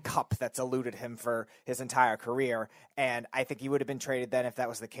get that cup that's eluded him for his entire career. And I think he would have been traded then if that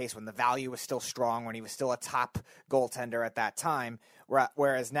was the case, when the value was still strong, when he was still a top goaltender at that time.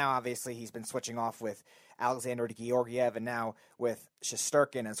 Whereas now, obviously, he's been switching off with Alexander Georgiev and now with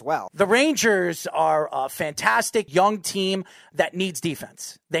Shesterkin as well. The Rangers are a fantastic young team that needs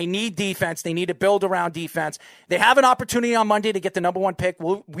defense. They need defense. They need to build around defense. They have an opportunity on Monday to get the number one pick.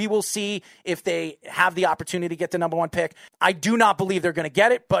 We will see if they have the opportunity to get the number one pick. I do not believe they're going to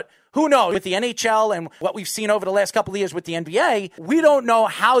get it, but who knows? With the NHL and what we've seen over the last couple of years with the NBA, we don't know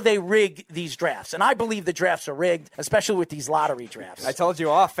how they rig these drafts. And I believe the drafts are rigged, especially with these lottery drafts. I told you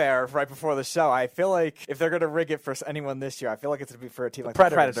off air right before the show, I feel like if they're going to rig it for anyone this year, I feel like it's going to be for a team like the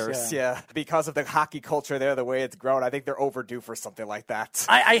Predators. Yeah. Because of the hockey culture there, the way it's grown, I think they're overdue for something like that.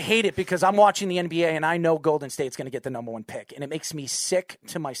 I hate it because I'm watching the NBA and I know Golden State's going to get the number one pick. And it makes me sick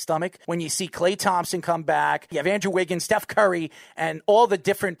to my stomach when you see Klay Thompson come back. You have Andrew Wiggins, Steph Curry, and all the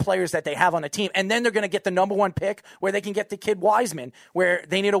different players that they have on the team. And then they're going to get the number one pick where they can get the kid Wiseman, where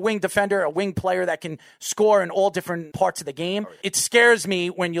they need a wing defender, a wing player that can score in all different parts of the game. It scares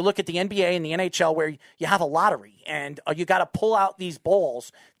me when you look at the NBA and the NHL where you have a lottery and you got to pull out these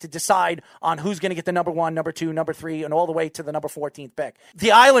balls to decide on who's going to get the number one, number two, number three, and all the way to the number 14th pick.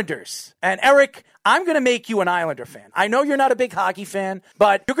 The Islanders. And Eric, I'm going to make you an Islander fan. I know you're not a big hockey fan,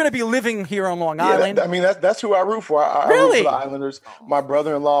 but you're going to be living here on Long Island. I mean, that's who I root for. I root for the Islanders. My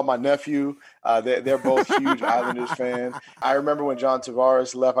brother-in-law, my nephew, they're both huge Islanders fans. I remember when John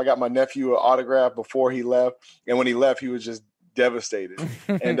Tavares left, I got my nephew an autograph before he left. And when he left, he was just devastated.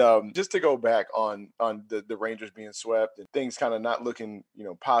 And just to go back on the Rangers being swept and things kind of not looking,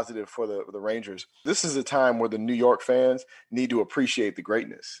 positive for the Rangers. This is a time where the New York fans need to appreciate the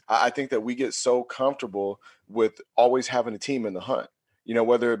greatness. I think that we get so comfortable with always having a team in the hunt.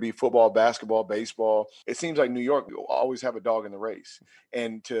 Whether it be football, basketball, baseball, it seems like New York will always have a dog in the race.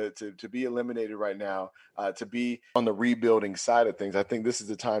 And to be eliminated right now, to be on the rebuilding side of things, I think this is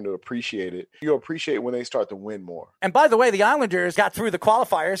the time to appreciate it. You'll appreciate when they start to win more. And by the way, the Islanders got through the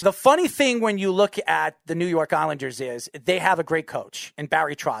qualifiers. The funny thing when you look at the New York Islanders is they have a great coach in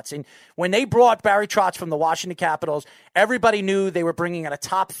Barry Trotz. And when they brought Barry Trotz from the Washington Capitals, everybody knew they were bringing in a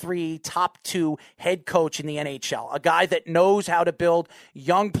top 3, top 2 head coach in the NHL, a guy that knows how to build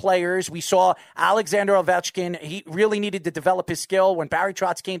young players. We saw Alexander Ovechkin. He really needed to develop his skill. When Barry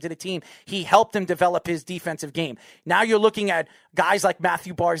Trotz came to the team, he helped him develop his defensive game. Now you're looking at guys like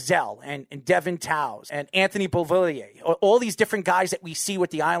Matthew Barzal and Devin Towns and Anthony Beauvillier, all these different guys that we see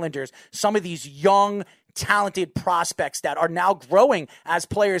with the Islanders, some of these young, talented prospects that are now growing as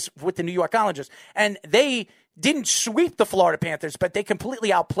players with the New York Islanders. And they didn't sweep the Florida Panthers, but they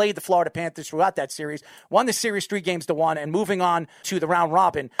completely outplayed the Florida Panthers throughout that series, won the series 3-1, and moving on to the round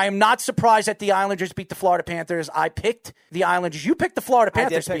robin. I am not surprised that the Islanders beat the Florida Panthers. I picked the Islanders. You picked the Florida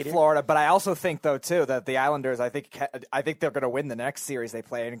Panthers. I did pick Florida, but I also think, though, too, that the Islanders, I think they're going to win the next series they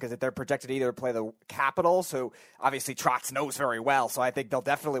play in, because they're projected to either play the Capitals, who obviously Trotz knows very well, so I think they'll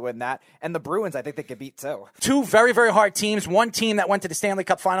definitely win that, and the Bruins, I think they could beat, too. Two very, very hard teams. One team that went to the Stanley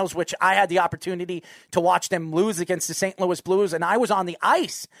Cup Finals, which I had the opportunity to watch them them lose against the St. Louis Blues, and I was on the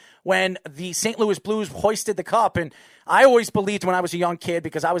ice when the St. Louis Blues hoisted the cup. And I always believed when I was a young kid,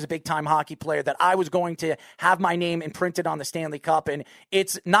 because I was a big-time hockey player, that I was going to have my name imprinted on the Stanley Cup. And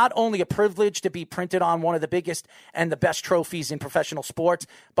it's not only a privilege to be printed on one of the biggest and the best trophies in professional sports,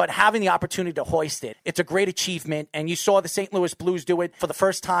 but having the opportunity to hoist it. It's a great achievement. And you saw the St. Louis Blues do it for the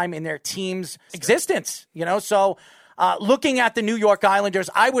first time in their team's existence, so looking at the New York Islanders,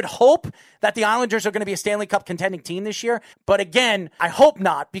 I would hope that the Islanders are going to be a Stanley Cup contending team this year. But again, I hope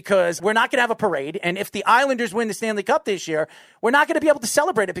not, because we're not going to have a parade. And if the Islanders win the Stanley Cup this year, we're not going to be able to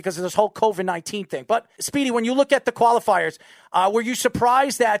celebrate it because of this whole COVID-19 thing. But, Speedy, when you look at the qualifiers, were you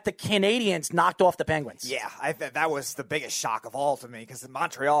surprised that the Canadians knocked off the Penguins? Yeah, that was the biggest shock of all to me, because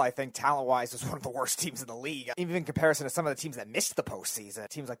Montreal, I think, talent-wise, was one of the worst teams in the league. Even in comparison to some of the teams that missed the postseason,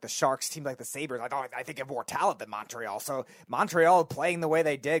 teams like the Sharks, teams like the Sabres, I think have more talent than Montreal. So Montreal playing the way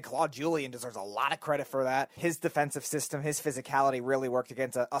they did, Claude Julien deserves a lot of credit for that. His defensive system, his physicality really worked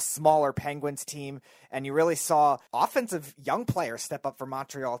against a smaller Penguins team, and you really saw offensive young players step up for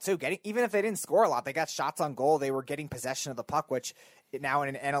Montreal too. Even if they didn't score a lot, they got shots on goal. They were getting possession of the puck, which now in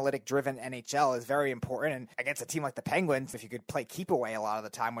an analytic-driven NHL is very important. And against a team like the Penguins, if you could play keep away a lot of the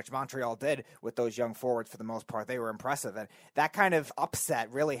time, which Montreal did with those young forwards for the most part, they were impressive. And that kind of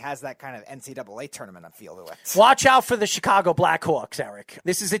upset really has that kind of NCAA tournament feel to it. Watch out for the Chicago Blackhawks, Eric.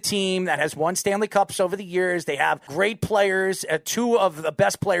 This is a team that has won Stanley Cups over the years. They have great players, two of the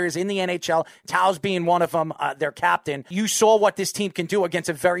best players in the NHL, Taos being one of them, their captain. You saw what this team can do against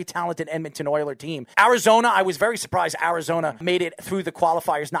a very talented Edmonton Oilers team. Arizona, I was very surprised Arizona made it through the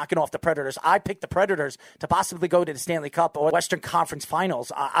qualifiers, knocking off the Predators. I picked the Predators to possibly go to the Stanley Cup or Western Conference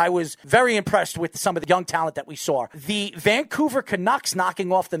Finals. I was very impressed with some of the young talent that we saw. The Vancouver Canucks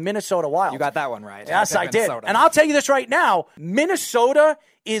knocking off the Minnesota Wild. You got that one right. Yes, I did. And I'll tell you this right now, Minnesota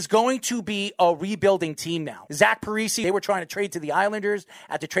is going to be a rebuilding team now. Zach Parise, they were trying to trade to the Islanders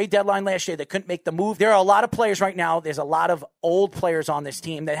at the trade deadline last year. They couldn't make the move. There are a lot of players right now. There's a lot of old players on this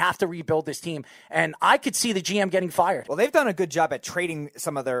team that have to rebuild this team. And I could see the GM getting fired. Well, they've done a good job at trading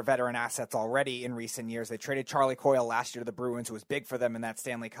some of their veteran assets already in recent years. They traded Charlie Coyle last year to the Bruins, who was big for them in that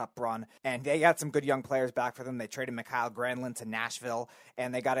Stanley Cup run. And they got some good young players back for them. They traded Mikhail Granlund to Nashville.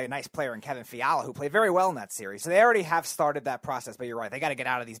 And they got a nice player in Kevin Fiala, who played very well in that series. So they already have started that process. But you're right. They got to get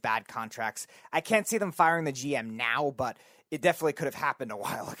out of these bad contracts. I can't see them firing the GM now, but it definitely could have happened a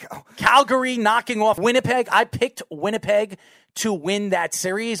while ago. Calgary knocking off Winnipeg. I picked Winnipeg to win that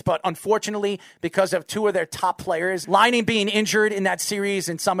series, but unfortunately, because of two of their top players, Lining being injured in that series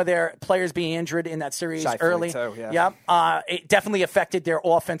and some of their players being injured in that series early, it definitely affected their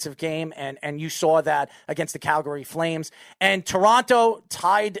offensive game, and you saw that against the Calgary Flames. And Toronto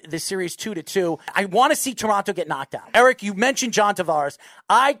tied the series 2-2. I want to see Toronto get knocked out. Eric, you mentioned John Tavares.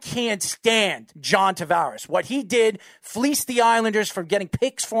 I can't stand John Tavares. What he did fleeced the Islanders from getting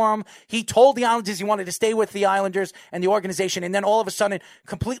picks for him. He told the Islanders he wanted to stay with the Islanders and the organization, and then all of a sudden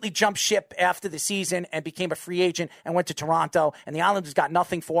completely jumped ship after the season and became a free agent and went to Toronto, and the Islanders got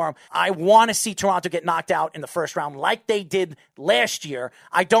nothing for him. I want to see Toronto get knocked out in the first round like they did last year.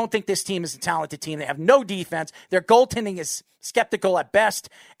 I don't think this team is a talented team. They have no defense. Their goaltending is skeptical at best,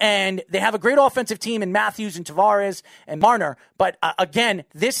 and they have a great offensive team in Matthews and Tavares and Marner, but again,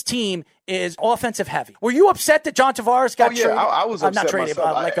 this team is offensive heavy. Were you upset that John Tavares got traded? I was upset not traded,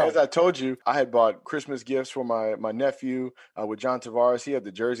 myself. As I told you, I had bought Christmas gifts for my nephew with John Tavares. He had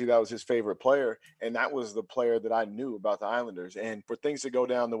the jersey. That was his favorite player, and that was the player that I knew about the Islanders. And for things to go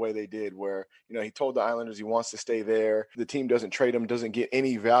down the way they did, where he told the Islanders he wants to stay there, the team doesn't trade him, doesn't get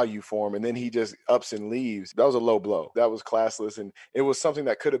any value for him, and then he just ups and leaves. That was a low blow. That was classless, and it was something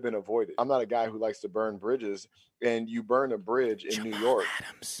that could have been avoided. I'm not a guy who likes to burn bridges, and you burn a bridge in New York.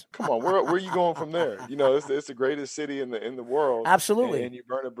 Adams. Come on, where are you going from there? It's the greatest city in the world. Absolutely. And you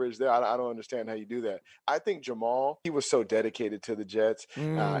burn a bridge there. I don't understand how you do that. I think Jamal, he was so dedicated to the Jets,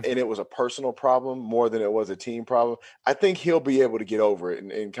 and it was a personal problem more than it was a team problem. I think he'll be able to get over it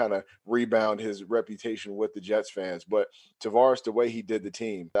and kind of rebound his reputation with the Jets fans. But Tavares, the way he did the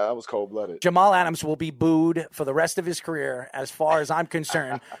team, that was cold-blooded. Jamal Adams will be booed for the rest of his career, as far as I'm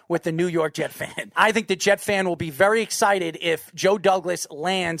concerned, with the New York Jet fan. I think the Jet fan will be very excited if Joe Douglas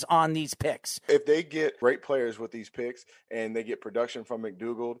lands on these picks. If they get great players with these picks and they get production from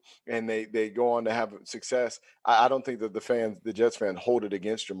McDougald and they go on to have success, I don't think that the Jets fan hold it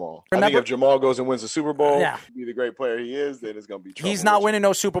against Jamal. I think if Jamal goes and wins the Super Bowl, be the great player he is, then it's going to be trouble. He's not winning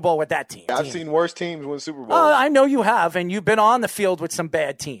no Super Bowl with that team. I've seen worse teams win Super Bowls. I know you have, and you've been on the field with some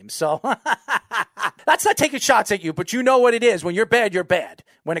bad teams. So that's not taking shots at you, but you know what it is. When you're bad, you're bad.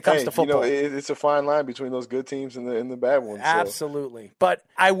 when it comes to football. It's a fine line between those good teams and the bad ones. Absolutely. So. But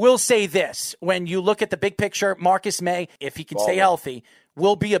I will say this. When you look at the big picture, Marcus May, if he can stay healthy,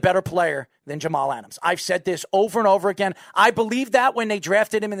 will be a better player than Jamal Adams. I've said this over and over again. I believe that when they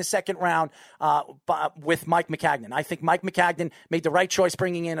drafted him in the second round with Mike Maccagnan. I think Mike Maccagnan made the right choice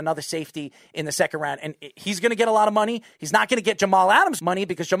bringing in another safety in the second round. And he's going to get a lot of money. He's not going to get Jamal Adams money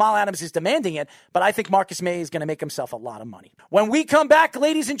because Jamal Adams is demanding it. But I think Marcus May is going to make himself a lot of money. When we come back,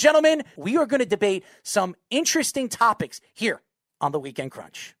 ladies and gentlemen, we are going to debate some interesting topics here on the Weekend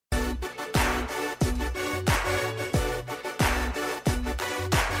Crunch.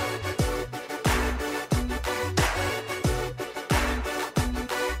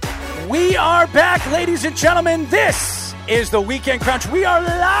 We are back, ladies and gentlemen. This is the Weekend Crunch. We are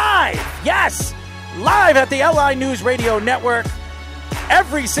live, yes, live at the LI News Radio Network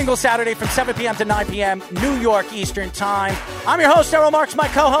every single Saturday from 7 p.m. to 9 p.m. New York Eastern Time. I'm your host, Errol Marks, my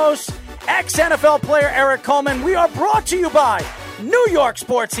co-host, ex-NFL player Eric Coleman. We are brought to you by New York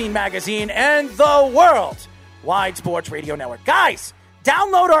Sports Scene Magazine and the Worldwide Sports Radio Network. Guys,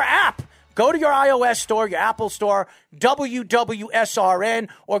 download our app. Go to your iOS store, your Apple store, WWSRN,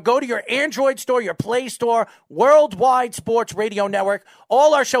 or go to your Android store, your Play Store, Worldwide Sports Radio Network.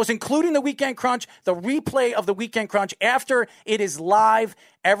 All our shows, including the Weekend Crunch, the replay of the Weekend Crunch after it is live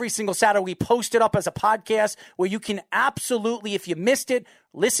every single Saturday. We post it up as a podcast where you can absolutely, if you missed it,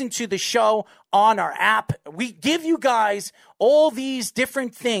 listen to the show on our app. We give you guys all these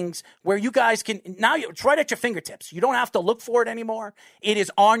different things where you guys can, now it's right at your fingertips. You don't have to look for it anymore. It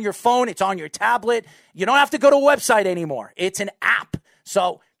is on your phone. It's on your tablet. You don't have to go to a website anymore. It's an app.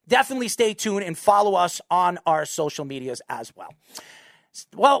 So definitely stay tuned and follow us on our social medias as well.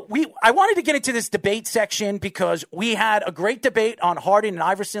 Well, I wanted to get into this debate section because we had a great debate on Harden and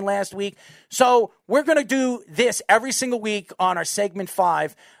Iverson last week. So we're going to do this every single week on our segment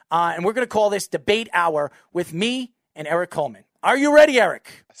 5, and we're going to call this Debate Hour with me and Eric Coleman. Are you ready,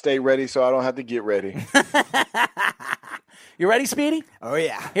 Eric? Stay ready so I don't have to get ready. You ready, Speedy? Oh,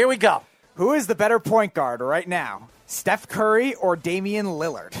 yeah. Here we go. Who is the better point guard right now? Steph Curry or Damian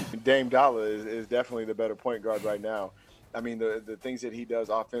Lillard? Dame Dollar is definitely the better point guard right now. I mean, the things that he does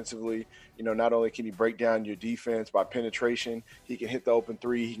offensively, not only can he break down your defense by penetration, he can hit the open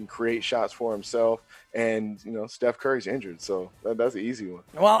three, he can create shots for himself, and, Steph Curry's injured, so that's an easy one.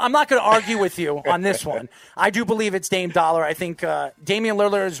 Well, I'm not going to argue with you on this one. I do believe it's Dame Dollar. I think Damian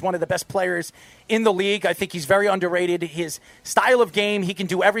Lillard is one of the best players in the league. I think he's very underrated. His style of game, he can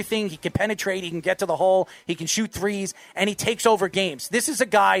do everything. He can penetrate, he can get to the hole, he can shoot threes, and he takes over games. This is a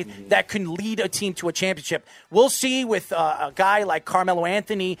guy that can lead a team to a championship. We'll see with a guy like Carmelo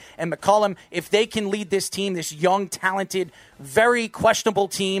Anthony and McCollum if they can lead this team, this young, talented, very questionable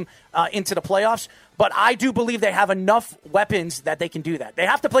team into the playoffs. But I do believe they have enough weapons that they can do that. They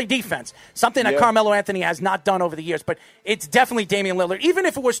have to play defense, something that Carmelo Anthony has not done over the years. But it's definitely Damian Lillard. Even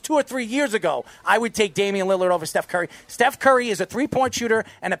if it was 2 or 3 years ago, I would take Damian Lillard over Steph Curry. Steph Curry is a three-point shooter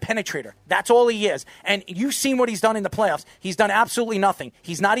and a penetrator. That's all he is. And you've seen what he's done in the playoffs. He's done absolutely nothing.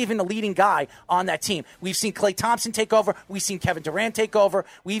 He's not even the leading guy on that team. We've seen Klay Thompson take over. We've seen Kevin Durant take over.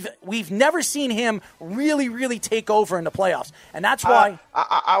 We've never seen him really, really take over in the playoffs. And that's why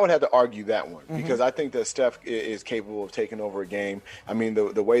I would have to argue that one because I think that Steph is capable of taking over a game. I mean,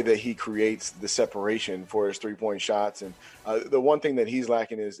 the way that he creates the separation for his three-point shots, and the one thing that he's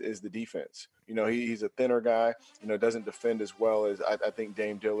lacking is the defense. He's a thinner guy. Doesn't defend as well as I think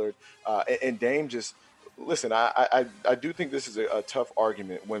Dame Dillard. And Dame just listen. I do think this is a tough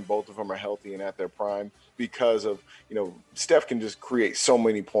argument when both of them are healthy and at their prime because of Steph can just create so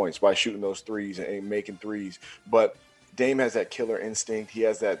many points by shooting those threes and making threes, but Dame has that killer instinct. He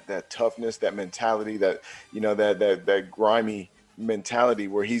has that toughness, that mentality, that that grimy mentality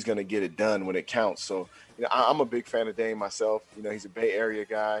where he's going to get it done when it counts. So I'm a big fan of Dame myself. He's a Bay Area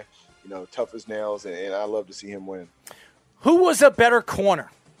guy. Tough as nails, and I love to see him win. Who was a better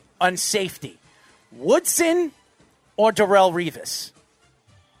corner on safety, Woodson or Darrelle Revis?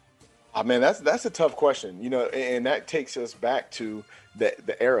 Oh, man, that's a tough question. And that takes us back to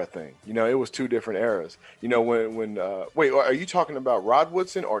the era thing. It was 2 different eras. When wait, are you talking about Rod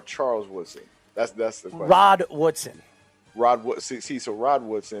Woodson or Charles Woodson? That's the question. Rod Woodson. So Rod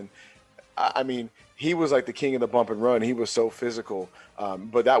Woodson, I mean, he was like the king of the bump and run. He was so physical.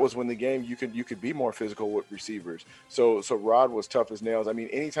 But that was when the game you could be more physical with receivers. So Rod was tough as nails. I mean,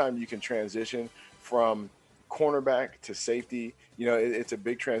 anytime you can transition from cornerback to safety, it's a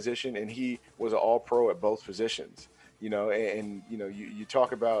big transition, and he was an all-pro at both positions. You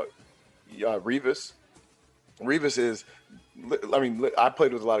talk about Revis. Revis is I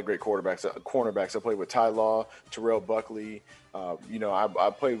played with a lot of great cornerbacks. I played with Ty Law, Terrell Buckley.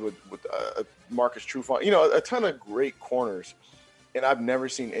 I played with Marcus Trufant. A ton of great corners, and I've never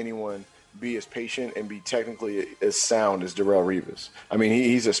seen anyone be as patient and be technically as sound as Darrelle Revis. I mean,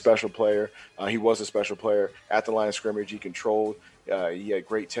 he's a special player. He was a special player at the line of scrimmage. He controlled. He had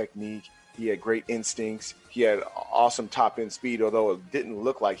great technique. He had great instincts. He had awesome top end speed, although it didn't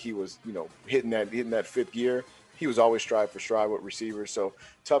look like he was, hitting that fifth gear. He was always stride for stride with receivers. So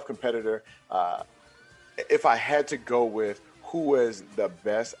tough competitor. If I had to go with who was the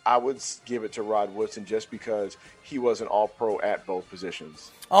best, I would give it to Rod Woodson just because he was an all-pro at both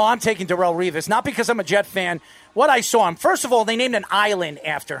positions. Oh, I'm taking Darrelle Revis, not because I'm a Jet fan. What I saw him, first of all, they named an island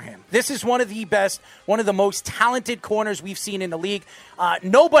after him. This is one of the best, one of the most talented corners we've seen in the league.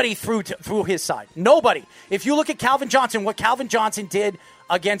 Nobody threw his side. Nobody. If you look at Calvin Johnson, what Calvin Johnson did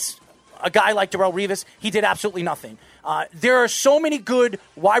against a guy like Darrelle Revis, he did absolutely nothing. There are so many good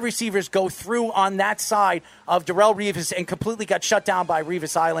wide receivers go through on that side of Darrelle Revis and completely got shut down by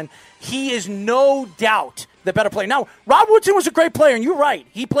Revis Island. He is no doubt the better player. Now, Rod Woodson was a great player, and you're right.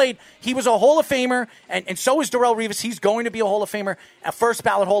 He was a Hall of Famer, and so is Darrelle Revis. He's going to be a Hall of Famer, a first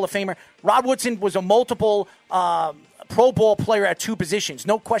ballot Hall of Famer. Rod Woodson was a multiple Pro Bowl player at two positions.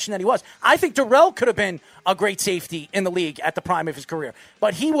 No question that he was. I think Darrelle could have been a great safety in the league at the prime of his career.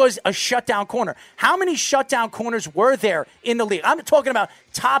 But he was a shutdown corner. How many shutdown corners were there in the league? I'm talking about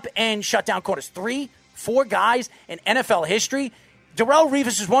top-end shutdown corners. 3, 4 guys in NFL history. Darrelle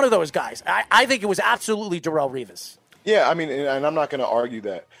Revis is one of those guys. I think it was absolutely Darrelle Revis. Yeah, I mean, and I'm not going to argue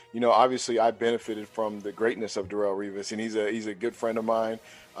that. Obviously I benefited from the greatness of Darrelle Revis, and he's a good friend of mine,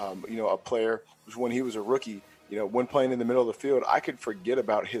 a player. When he was a rookie, when playing in the middle of the field, I could forget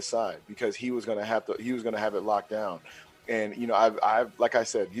about his side because he was going to have it locked down. And, I've like I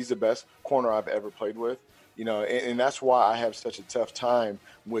said, he's the best corner I've ever played with, and that's why I have such a tough time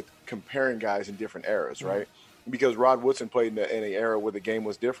with comparing guys in different eras, right? Because Rod Woodson played in an era where the game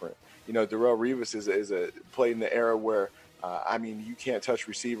was different. Darrelle Revis played in the era where, you can't touch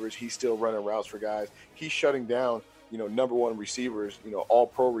receivers. He's still running routes for guys. He's shutting down, number one receivers, all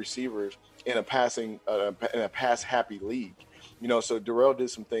pro receivers in a pass happy league. So Darrelle did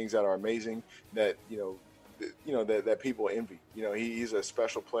some things that are amazing that, that people envy. He's a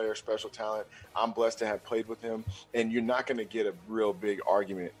special player, special talent. I'm blessed to have played with him, and you're not going to get a real big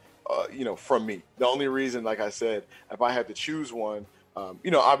argument, from me. The only reason, like I said, if I had to choose one,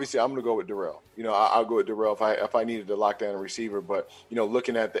 obviously I'm going to go with Darrelle. I'll go with Darrelle if I needed to lock down a receiver. But,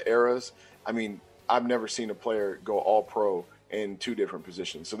 looking at the eras, I've never seen a player go all pro in 2 different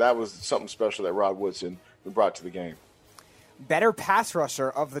positions. So that was something special that Rod Woodson brought to the game. Better pass rusher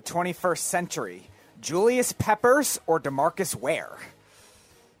of the 21st century, Julius Peppers or DeMarcus Ware?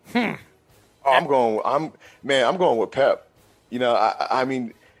 I'm going with Pep.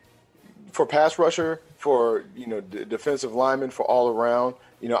 For pass rusher, for defensive lineman, for all around,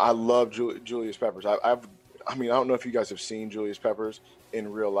 I love Julius Peppers. I don't know if you guys have seen Julius Peppers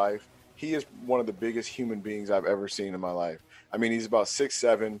in real life. He is one of the biggest human beings I've ever seen in my life. He's about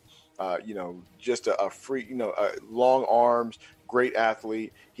 6'7", just a freak, long arms, great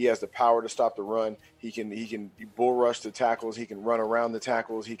athlete. He has the power to stop the run. He can bull rush the tackles. He can run around the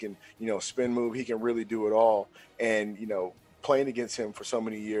tackles. He can, spin move. He can really do it all. And, playing against him for so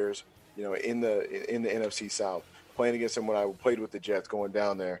many years, in the NFC South, playing against him when I played with the Jets, going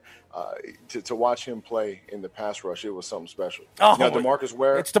down there, to watch him play in the pass rush, it was something special. Oh, now, DeMarcus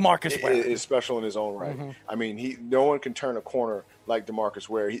Ware, it's DeMarcus Ware. Is special in his own right. Mm-hmm. No one can turn a corner like DeMarcus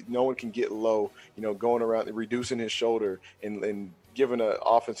Ware. No one can get low, going around, reducing his shoulder and giving an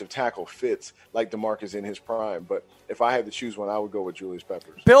offensive tackle fits like DeMarcus in his prime. But if I had to choose one, I would go with Julius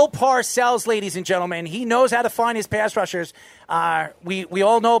Peppers. Bill Parcells, ladies and gentlemen, he knows how to find his pass rushers. We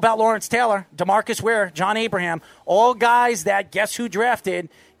all know about Lawrence Taylor, DeMarcus Ware, John Abraham, all guys that guess who drafted.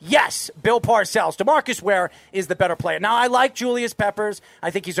 Yes, Bill Parcells. DeMarcus Ware is the better player. Now, I like Julius Peppers.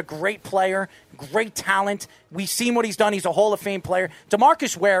 I think he's a great player, great talent. We've seen what he's done. He's a Hall of Fame player.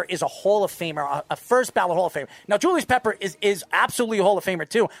 DeMarcus Ware is a Hall of Famer, a first ballot Hall of Famer. Now, Julius Peppers is absolutely a Hall of Famer,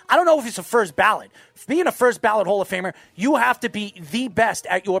 too. I don't know if it's a first ballot. Being a first ballot Hall of Famer, you have to be the best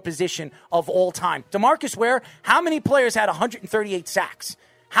at your position of all time. DeMarcus Ware, how many players had 138 sacks?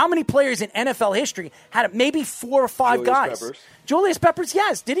 How many players in NFL history had it? Maybe 4 or 5 Julius guys. Peppers. Julius Peppers,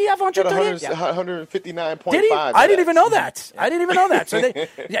 yes. Did he have 138? 159.5. Did he? I didn't even know that. I didn't even know that. So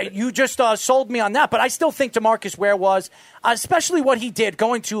you just sold me on that. But I still think DeMarcus Ware was, especially what he did,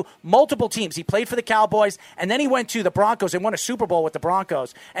 going to multiple teams. He played for the Cowboys, and then he went to the Broncos and won a Super Bowl with the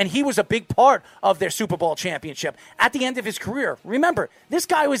Broncos. And he was a big part of their Super Bowl championship at the end of his career. Remember, this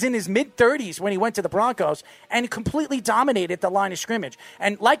guy was in his mid-30s when he went to the Broncos and completely dominated the line of scrimmage.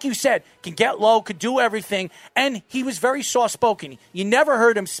 And like you said, can get low, could do everything, and he was very soft-spoken. You never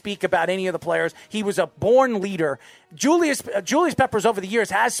heard him speak about any of the players. He was a born leader. Julius Peppers over the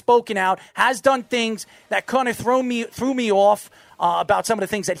years has spoken out, has done things that kind of threw me off about some of the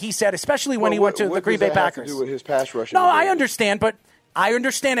things that he said, especially when he went to the Green Bay Packers. What does that have to do with his pass rushing? No, I understand, but I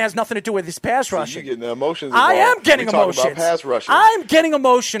understand it has nothing to do with his pass rushing. You're getting the emotions. I am getting emotions. emotions. About pass rushing. I'm getting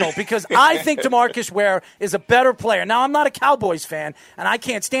emotional because I think DeMarcus Ware is a better player. Now, I'm not a Cowboys fan, and I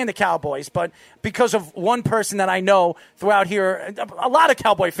can't stand the Cowboys, but because of one person that I know throughout here, a lot of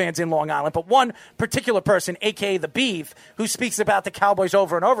Cowboy fans in Long Island, but one particular person, a.k.a. the Beef, who speaks about the Cowboys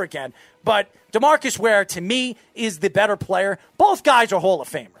over and over again. But DeMarcus Ware, to me, is the better player. Both guys are Hall of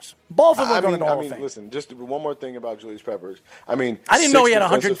Famers. Both of them are going to the Hall of Fame. Listen, just one more thing about Julius Peppers. I didn't know he had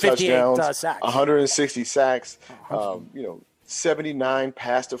 158 sacks. 160 sacks, 79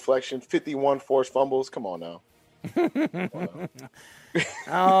 pass deflection, 51 forced fumbles. Come on now.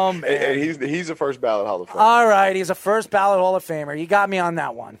 Oh, man. And he's a first ballot Hall of Famer. All right, he's a first ballot Hall of Famer. You got me on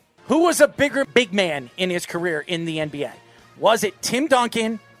that one. Who was a big man in his career in the NBA? Was it Tim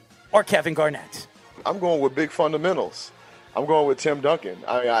Duncan or Kevin Garnett? I'm going with big fundamentals. I'm going with Tim Duncan.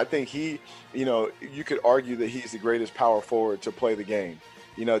 I think he, you could argue that he's the greatest power forward to play the game.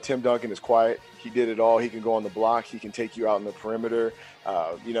 Tim Duncan is quiet. He did it all. He can go on the block. He can take you out in the perimeter.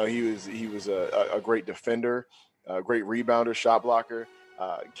 He was a great defender, a great rebounder, shot blocker.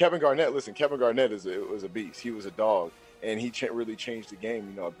 Kevin Garnett was a beast. He was a dog, and he really changed the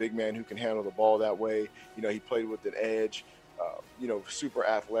game. A big man who can handle the ball that way. He played with an edge, super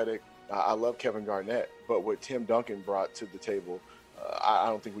athletic. I love Kevin Garnett, but what Tim Duncan brought to the table, I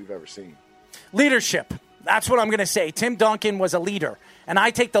don't think we've ever seen. Leadership. That's what I'm going to say. Tim Duncan was a leader, and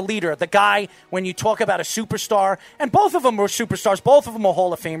I take the leader, the guy, when you talk about a superstar, and both of them were superstars. Both of them are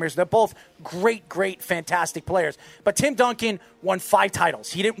Hall of Famers. They're both great, fantastic players. But Tim Duncan won 5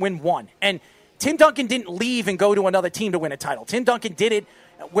 titles. He didn't win 1. And Tim Duncan didn't leave and go to another team to win a title. Tim Duncan did it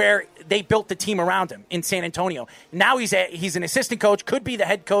where they built the team around him in San Antonio. Now he's an assistant coach, could be the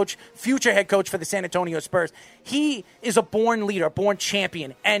head coach, future head coach for the San Antonio Spurs. He is a born leader, a born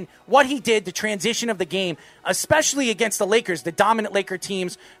champion. And what he did, the transition of the game, especially against the Lakers, the dominant Laker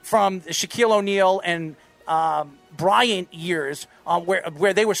teams from Shaquille O'Neal and Bryant years,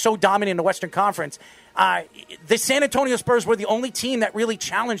 where they were so dominant in the Western Conference, the San Antonio Spurs were the only team that really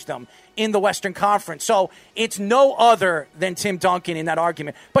challenged them in the Western Conference. So it's no other than Tim Duncan in that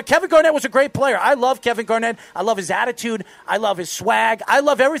argument. But Kevin Garnett was a great player. I love Kevin Garnett. I love his attitude. I love his swag. I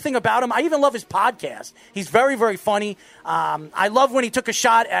love everything about him. I even love his podcast. He's very, very funny. I love when he took a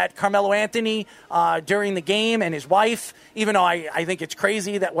shot at Carmelo Anthony during the game and his wife, even though I think it's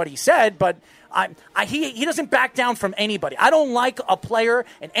crazy that what he said, but he doesn't back down from anybody. I don't like a player,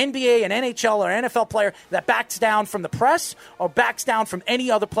 an NBA, an NHL, or an NFL player that backs down from the press or backs down from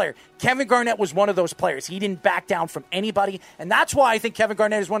any other player. Kevin Garnett was one of those players. He didn't back down from anybody, and that's why I think Kevin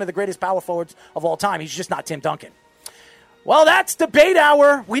Garnett is one of the greatest power forwards of all time. He's just not Tim Duncan. Well, that's debate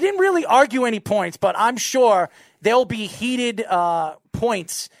hour. We didn't really argue any points, but I'm sure there'll be heated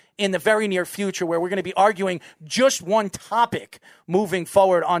points in the very near future where we're going to be arguing just one topic moving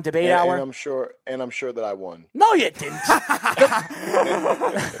forward on Debate Hour. And I'm sure that I won. No, you didn't.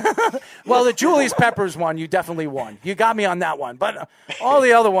 Well, the Julius Peppers one, you definitely won. You got me on that one. But all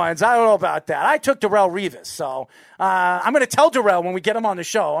the other ones, I don't know about that. I took Darrelle Revis. So I'm going to tell Darrelle when we get him on the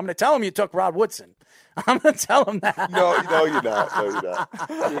show, I'm going to tell him you took Rod Woodson. I'm going to tell him that. No, you're not. No, you're not.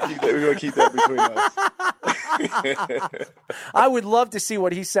 We're going to keep that between us. I would love to see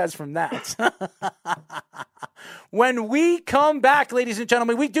what he says from that. When we come back, ladies and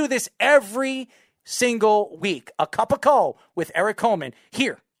gentlemen, we do this every single week. A Cup of Co with Eric Coleman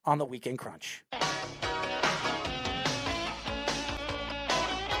here on the Weekend Crunch.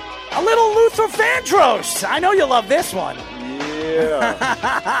 A little Luther Vandross. I know you love this one.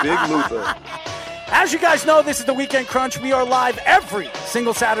 Yeah. Big Luther. As you guys know, this is the Weekend Crunch. We are live every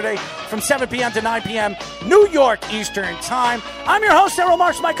single Saturday from 7 p.m. to 9 p.m. New York Eastern Time. I'm your host, Errol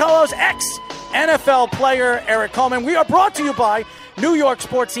Marks, my co-host, ex-NFL player Eric Coleman. We are brought to you by New York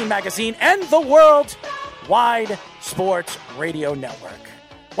Sports Scene Magazine and the Worldwide Sports Radio Network.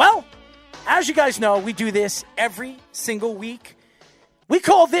 Well, as you guys know, we do this every single week. We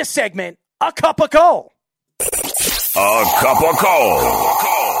call this segment A Cup of Coal. A Cup of Coal.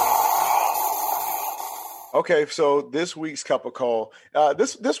 Okay, so this week's Cup of Coal,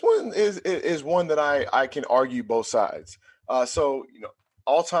 this one is one that I can argue both sides. So,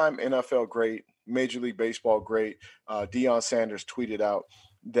 all-time NFL great, Major League Baseball great, Deion Sanders tweeted out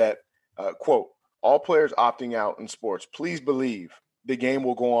that, quote, all players opting out in sports, please believe the game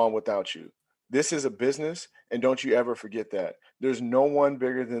will go on without you. This is a business, and don't you ever forget that. There's no one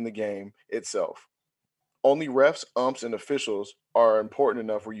bigger than the game itself. Only refs, umps, and officials are important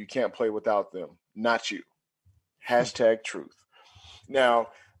enough where you can't play without them, not you. Hashtag truth. Now,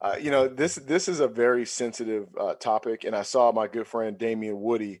 this is a very sensitive topic, and I saw my good friend Damian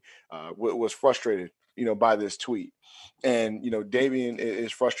Woody was frustrated, by this tweet. And, Damian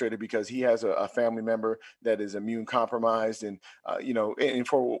is frustrated because he has a family member that is immune compromised, and,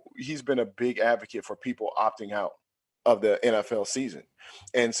 he's been a big advocate for people opting out of the NFL season.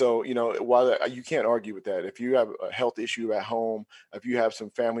 And so, while you can't argue with that, if you have a health issue at home, if you have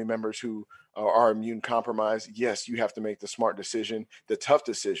some family members who are immune compromised, yes, you have to make the smart decision, the tough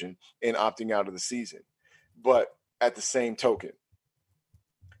decision in opting out of the season. But at the same token,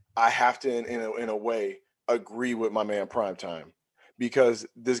 I have to, in a way, agree with my man Primetime, because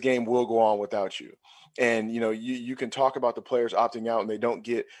this game will go on without you. And, you can talk about the players opting out and they don't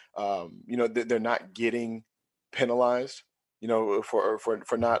get, they're not getting penalized,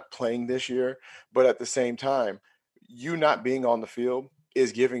 for not playing this year. But at the same time, you not being on the field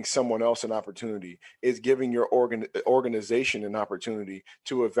is giving someone else an opportunity. It's giving your organization an opportunity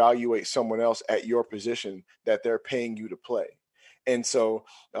to evaluate someone else at your position that they're paying you to play. And so,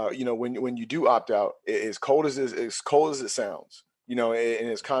 when you do opt out, as cold as it sounds, and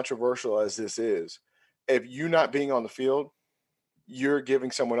as controversial as this is, if you're not being on the field, you're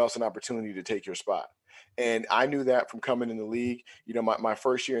giving someone else an opportunity to take your spot. And I knew that from coming in the league. My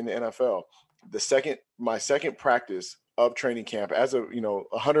first year in the NFL, my second practice of training camp as a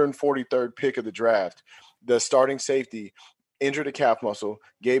 143rd pick of the draft, the starting safety injured a calf muscle,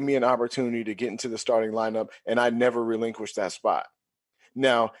 gave me an opportunity to get into the starting lineup, and I never relinquished that spot.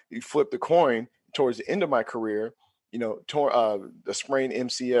 Now, you flip the coin towards the end of my career, the sprained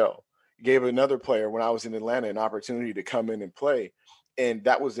MCL gave another player when I was in Atlanta an opportunity to come in and play. And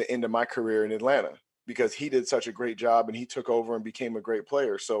that was the end of my career in Atlanta because he did such a great job and he took over and became a great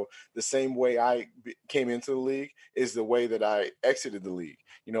player. So the same way I came into the league is the way that I exited the league,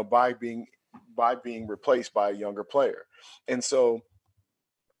 by being replaced by a younger player. And so,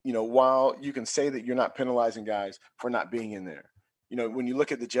 while you can say that you're not penalizing guys for not being in there, when you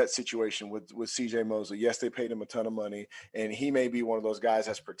look at the Jets situation with CJ Mosley, yes, they paid him a ton of money, and he may be one of those guys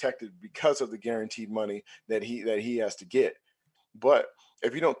that's protected because of the guaranteed money that he has to get. But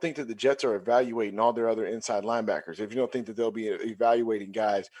if you don't think that the Jets are evaluating all their other inside linebackers, if you don't think that they'll be evaluating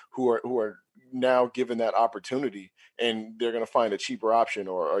guys who are now given that opportunity and they're going to find a cheaper option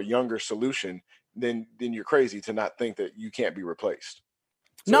or a younger solution, then you're crazy to not think that you can't be replaced.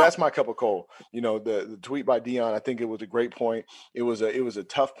 So that's my cup of coal. The tweet by Deion, I think it was a great point. It was a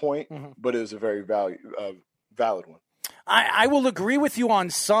tough point, but it was a very valid one. I will agree with you on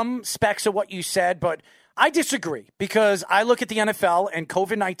some specs of what you said, but I disagree because I look at the NFL and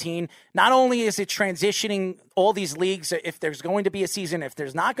COVID-19, not only is it transitioning all these leagues, if there's going to be a season, if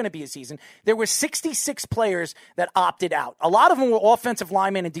there's not going to be a season, there were 66 players that opted out. A lot of them were offensive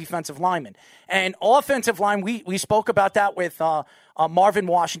linemen and defensive linemen. And offensive line, we spoke about that with Marvin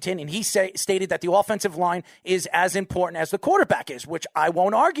Washington, and he stated that the offensive line is as important as the quarterback is, which I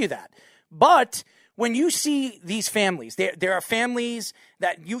won't argue that. But when you see these families, there are families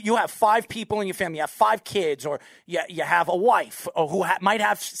that you have 5 people in your family, you have 5 kids, or you have a wife or who might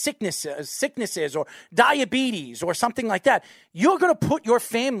have sicknesses or diabetes or something like that. You're going to put your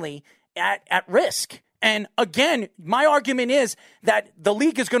family at risk. And again, my argument is that the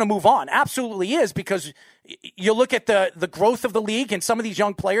league is going to move on. Absolutely is, because you look at the growth of the league and some of these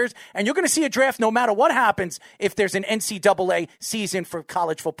young players, and you're going to see a draft no matter what happens if there's an NCAA season for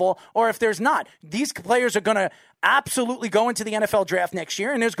college football or if there's not. These players are going to absolutely go into the NFL draft next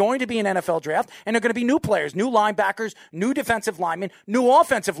year, and there's going to be an NFL draft, and there are going to be new players, new linebackers, new defensive linemen, new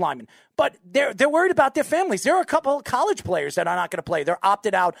offensive linemen. But they're worried about their families. There are a couple of college players that are not going to play. They're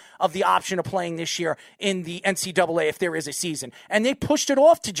opted out of the option of playing this year in the NCAA if there is a season. And they pushed it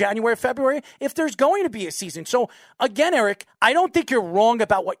off to January, February if there's going to be a season. So, again, Eric, I don't think you're wrong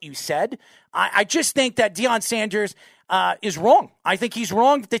about what you said. I just think that Deion Sanders, is wrong. I think he's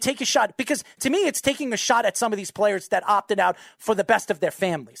wrong to take a shot because to me, it's taking a shot at some of these players that opted out for the best of their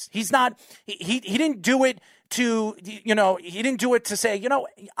families. He's not, he didn't do it to, he didn't do it to say,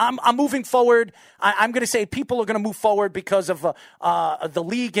 I'm moving forward. I'm going to say people are going to move forward because of the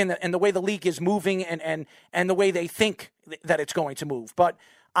league and the way the league is moving and the way they think that it's going to move. But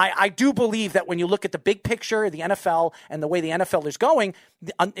I do believe that when you look at the big picture of the NFL and the way the NFL is going,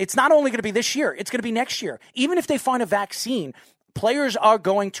 it's not only going to be this year, it's going to be next year. Even if they find a vaccine, players are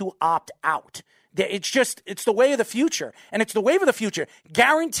going to opt out. It's the way of the future. And it's the wave of the future.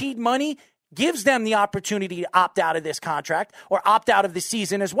 Guaranteed money gives them the opportunity to opt out of this contract or opt out of the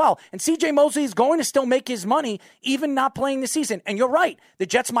season as well. And C.J. Mosley is going to still make his money even not playing the season. And you're right. The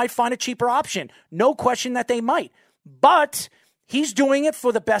Jets might find a cheaper option. No question that they might. But he's doing it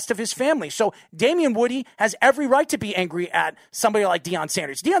for the best of his family. So Damian Woody has every right to be angry at somebody like Deion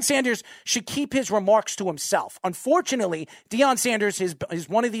Sanders. Deion Sanders should keep his remarks to himself. Unfortunately, Deion Sanders is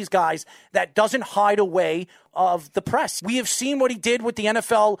one of these guys that doesn't hide away of the press. We have seen what he did with the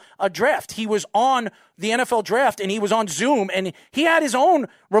NFL draft. He was on the NFL draft and he was on Zoom and he had his own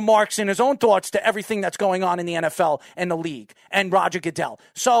remarks and his own thoughts to everything that's going on in the NFL and the league and Roger Goodell.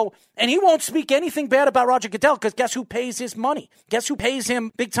 So, and he won't speak anything bad about Roger Goodell because guess who pays his money? Guess who pays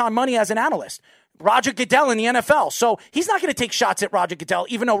him big time money as an analyst? Roger Goodell in the NFL. So he's not going to take shots at Roger Goodell,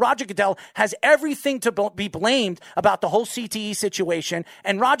 even though Roger Goodell has everything to be blamed about the whole CTE situation.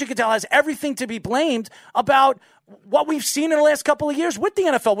 And Roger Goodell has everything to be blamed about what we've seen in the last couple of years with the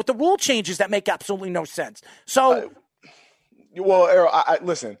NFL, with the rule changes that make absolutely no sense. So, well, Errol,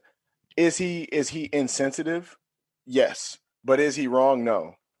 listen, is he insensitive? Yes. But is he wrong?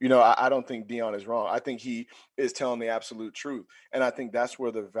 No. I don't think Deion is wrong. I think he is telling the absolute truth. And I think that's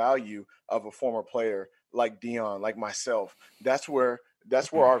where the value of a former player like Deion, like myself, that's where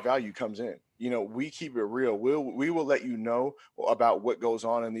our value comes in. We keep it real. We will let you know about what goes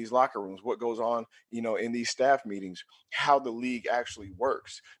on in these locker rooms, what goes on, in these staff meetings, how the league actually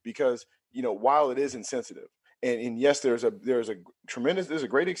works. Because, while it is insensitive, and yes, there's a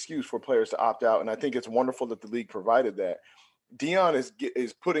great excuse for players to opt out. And I think it's wonderful that the league provided that. Deion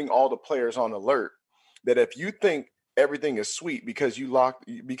is putting all the players on alert that if you think everything is sweet because you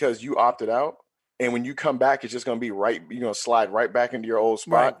opted out, and when you come back, it's just going to be right, you're going to slide right back into your old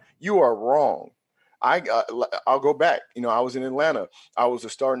spot. Right. You are wrong. I'll go back. I was in Atlanta. I was a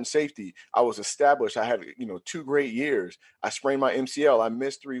starting safety. I was established. I had 2 great years. I sprained my MCL. I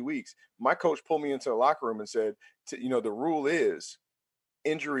missed 3 weeks. My coach pulled me into the locker room and said, the rule is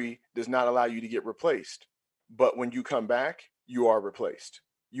injury does not allow you to get replaced. But when you come back, you are replaced.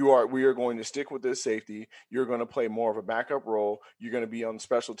 We are going to stick with this safety. You're going to play more of a backup role. You're going to be on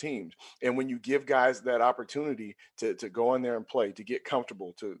special teams. And when you give guys that opportunity to go in there and play, to get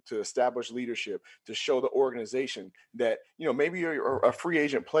comfortable, to establish leadership, to show the organization that, maybe you're a free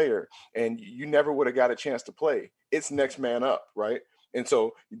agent player and you never would have got a chance to play. It's next man up, right? And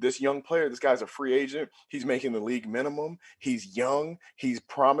so this young player, this guy's a free agent. He's making the league minimum. He's young. He's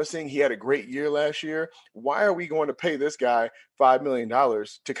promising. He had a great year last year. Why are we going to pay this guy $5 million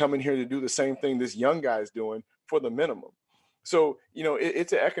to come in here to do the same thing this young guy is doing for the minimum? So,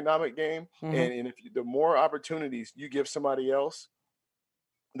 it's an economic game. Mm-hmm. And if the more opportunities you give somebody else,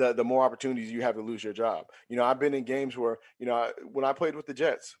 the more opportunities you have to lose your job. I've been in games where, when I played with the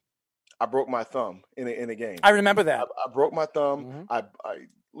Jets, I broke my thumb in a game. I remember that. I broke my thumb.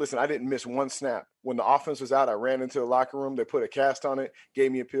 Mm-hmm. I didn't miss one snap. When the offense was out, I ran into the locker room. They put a cast on it,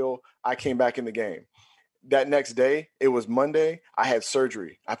 gave me a pill. I came back in the game. That next day, it was Monday. I had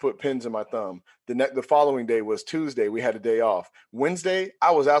surgery. I put pins in my thumb. The following day was Tuesday. We had a day off. Wednesday,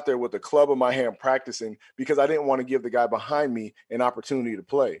 I was out there with the club in my hand practicing because I didn't want to give the guy behind me an opportunity to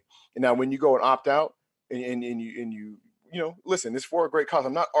play. And now when you go and opt out and you listen, it's for a great cause.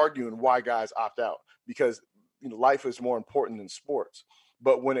 I'm not arguing why guys opt out because life is more important than sports.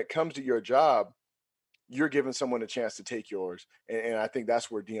 But when it comes to your job, you're giving someone a chance to take yours. And I think that's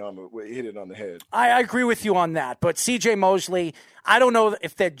where Deion hit it on the head. I agree with you on that. But C.J. Mosley, I don't know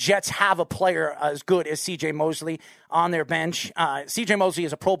if the Jets have a player as good as C.J. Mosley on their bench. C.J. Mosley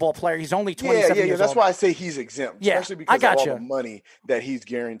is a Pro Bowl player. He's only 27 years old. That's why I say he's exempt, especially because of all the money that he's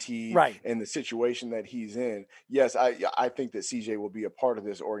guaranteed and the situation that he's in. Yes, I think that C.J. will be a part of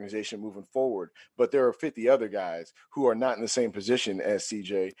this organization moving forward. But there are 50 other guys who are not in the same position as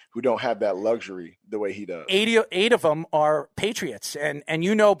C.J. who don't have that luxury the way he does. 8 of them are Patriots. And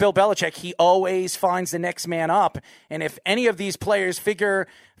you know Bill Belichick, he always finds the next man up. And if any of these players figure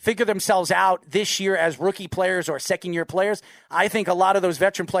themselves out this year as rookie players or second-year players, I think a lot of those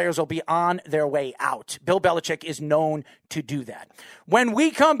veteran players will be on their way out. Bill Belichick is known to do that. When we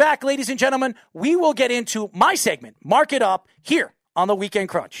come back, ladies and gentlemen, we will get into my segment, Mark It Up, here on the Weekend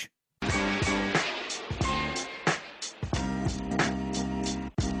Crunch.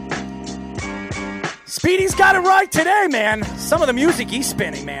 Speedy's got it right today, man. Some of the music he's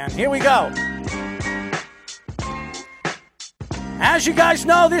spinning, man. Here we go. As you guys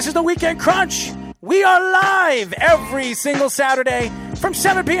know, this is the Weekend Crunch. We are live every single Saturday from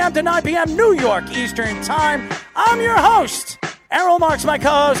 7 p.m. to 9 p.m. New York Eastern Time. I'm your host, Errol Marks, my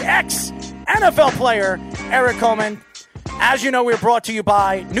co-host, ex-NFL player, Eric Coleman. As you know, we're brought to you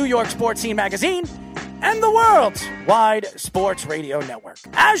by New York Sports Scene Magazine and the World's Wide Sports Radio Network.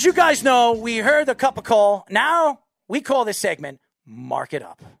 As you guys know, we heard the cup of call. Now we call this segment Mark It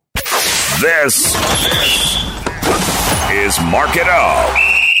Up. This is Mark It Up.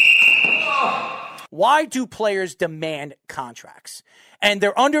 Why do players demand contracts? And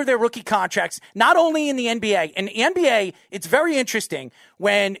they're under their rookie contracts, not only in the NBA. In the NBA, it's very interesting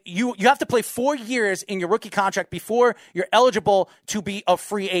when you have to play 4 years in your rookie contract before you're eligible to be a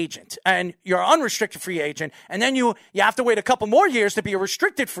free agent. And you're an unrestricted free agent. And then you have to wait a couple more years to be a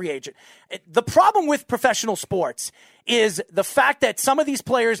restricted free agent. The problem with professional sports is the fact that some of these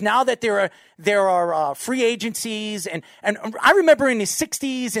players, now that there are free agencies, and I remember in the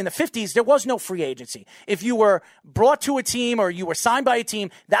 60s and the 50s, there was no free agency. If you were brought to a team or you were signed by a team,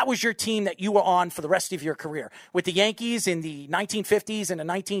 that was your team that you were on for the rest of your career. With the Yankees in the 1950s and the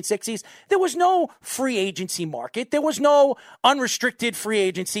 1960s, there was no free agency market. There was no unrestricted free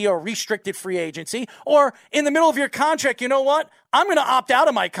agency or restricted free agency. Or in the middle of your contract, you know what? I'm going to opt out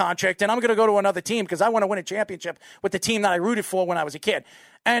of my contract and I'm going to go to another team because I want to win a championship with the team that I rooted for when I was a kid.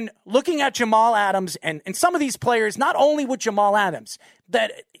 And looking at Jamal Adams and some of these players, not only with Jamal Adams,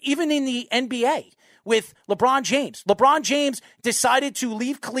 that even in the NBA with LeBron James. LeBron James decided to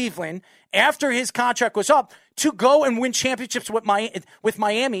leave Cleveland after his contract was up to go and win championships with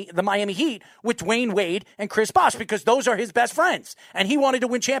Miami, the Miami Heat, with Dwayne Wade and Chris Bosh, because those are his best friends. And he wanted to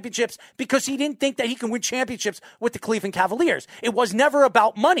win championships because he didn't think that he can win championships with the Cleveland Cavaliers. It was never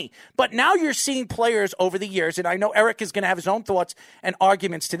about money. But now you're seeing players over the years, and I know Eric is going to have his own thoughts and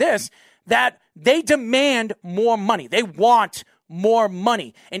arguments to this, that they demand more money. They want more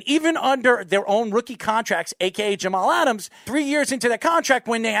money. And even under their own rookie contracts, a.k.a. Jamal Adams, 3 years into that contract,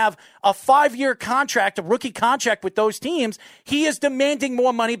 when they have a 5-year contract, a rookie contract with those teams, he is demanding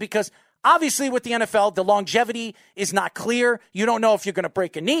more money because obviously with the NFL, the longevity is not clear. You don't know if you're going to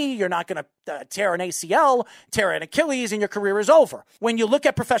break a knee, you're not going to tear an ACL, tear an Achilles, and your career is over. When you look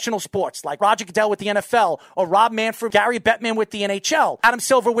at professional sports like Roger Goodell with the NFL or Rob Manfred, Gary Bettman with the NHL, Adam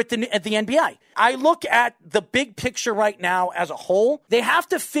Silver with the NBA, I look at the big picture right now as a whole. They have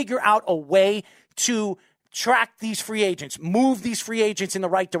to figure out a way to track these free agents, move these free agents in the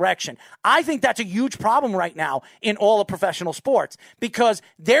right direction. I think that's a huge problem right now in all of professional sports because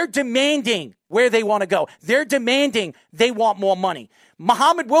they're demanding where they want to go. They're demanding they want more money.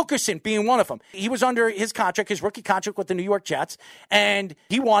 Muhammad Wilkerson being one of them. He was under his contract, his rookie contract with the New York Jets, and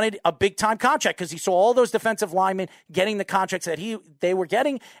he wanted a big-time contract because he saw all those defensive linemen getting the contracts that they were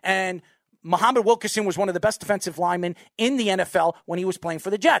getting, and Muhammad Wilkerson was one of the best defensive linemen in the NFL when he was playing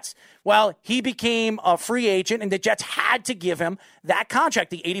for the Jets. Well, he became a free agent, and the Jets had to give him that contract,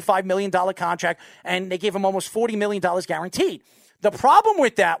 the $85 million contract, and they gave him almost $40 million guaranteed. The problem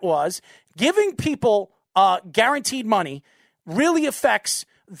with that was giving people guaranteed money really affects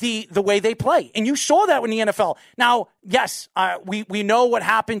the way they play. And you saw that in the NFL. Now, yes, we know what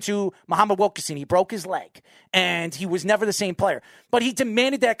happened to Muhammad Wilkerson. He broke his leg, and he was never the same player. But he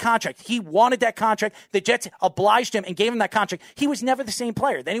demanded that contract. He wanted that contract. The Jets obliged him and gave him that contract. He was never the same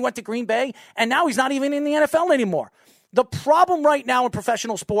player. Then he went to Green Bay, and now he's not even in the NFL anymore. The problem right now in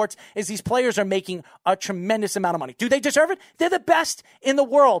professional sports is these players are making a tremendous amount of money. Do they deserve it? They're the best in the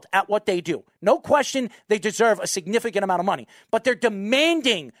world at what they do. No question they deserve a significant amount of money, but they're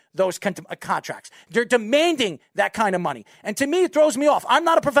demanding those contracts. They're demanding that kind of money. And to me, it throws me off. I'm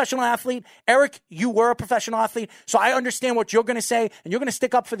not a professional athlete. Eric, you were a professional athlete, so I understand what you're going to say, and you're going to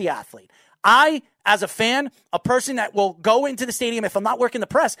stick up for the athlete. I, as a fan, a person that will go into the stadium, if I'm not working the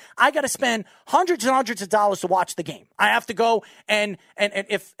press, I got to spend hundreds and hundreds of dollars to watch the game. I have to go and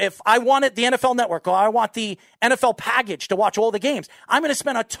if I wanted the NFL Network or I want the NFL package to watch all the games, I'm going to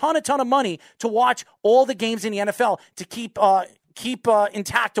spend a ton of money to watch all the games in the NFL to keep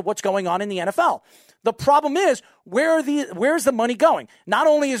intact of what's going on in the NFL. The problem is, where's the money going? Not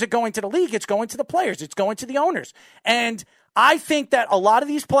only is it going to the league, it's going to the players, it's going to the owners. And I think that a lot of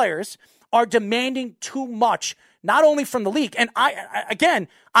these players are demanding too much, not only from the league. And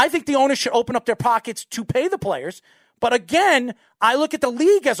I think the owners should open up their pockets to pay the players. But again, I look at the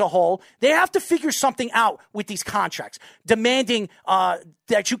league as a whole. They have to figure something out with these contracts, demanding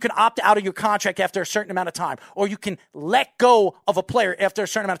that you can opt out of your contract after a certain amount of time, or you can let go of a player after a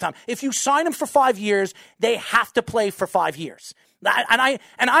certain amount of time. If you sign them for 5 years, they have to play for 5 years. And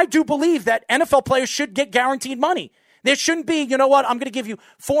I do believe that NFL players should get guaranteed money. There shouldn't be, you know what, I'm going to give you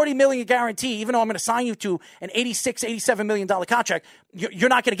 $40 million guarantee, even though I'm going to sign you to an $86, $87 million contract. You're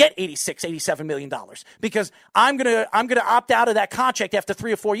not going to get $86, $87 million because I'm going to opt out of that contract after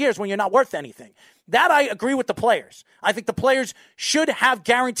 3 or 4 years when you're not worth anything. That I agree with the players. I think the players should have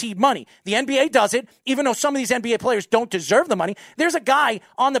guaranteed money. The NBA does it, even though some of these NBA players don't deserve the money. There's a guy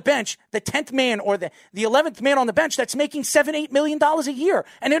on the bench, the 10th man or the 11th man on the bench that's making $7, $8 million a year,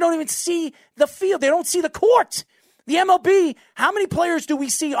 and they don't even see the field. They don't see the court. The MLB, how many players do we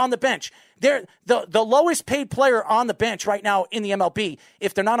see on the bench? They're the lowest paid player on the bench right now in the MLB,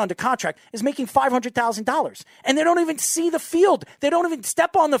 if they're not under contract, is making $500,000. And they don't even see the field. They don't even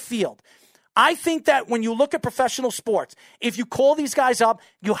step on the field. I think that when you look at professional sports, if you call these guys up,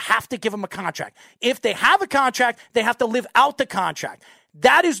 you have to give them a contract. If they have a contract, they have to live out the contract.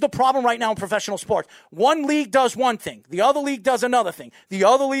 That is the problem right now in professional sports. One league does one thing. The other league does another thing. The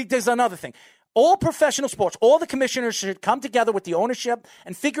other league does another thing. All professional sports, all the commissioners should come together with the ownership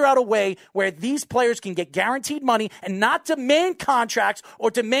and figure out a way where these players can get guaranteed money and not demand contracts or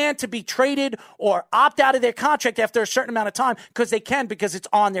demand to be traded or opt out of their contract after a certain amount of time because it's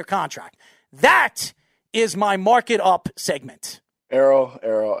on their contract. That is my market up segment.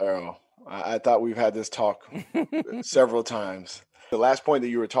 Errol. I thought we've had this talk several times. The last point that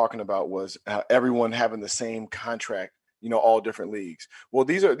you were talking about was everyone having the same contract. All different leagues. Well,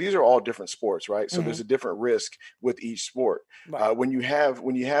 these are all different sports, right? So there's a different risk with each sport. Right. When you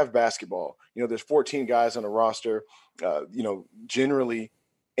have basketball, there's 14 guys on a roster. Generally,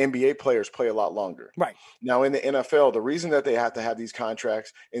 NBA players play a lot longer. Right. Now, in the NFL, the reason that they have to have these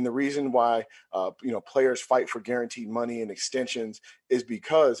contracts and the reason why players fight for guaranteed money and extensions is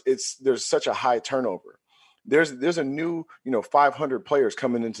because there's such a high turnover. There's a new, 500 players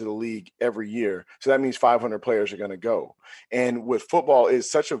coming into the league every year. So that means 500 players are going to go. And with football,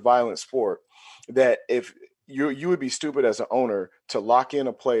 it's such a violent sport that if you would be stupid as an owner to lock in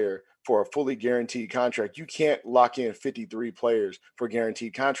a player for a fully guaranteed contract. You can't lock in 53 players for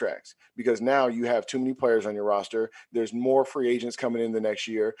guaranteed contracts because now you have too many players on your roster. There's more free agents coming in the next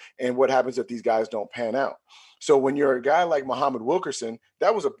year. And what happens if these guys don't pan out? So when you're a guy like Muhammad Wilkerson,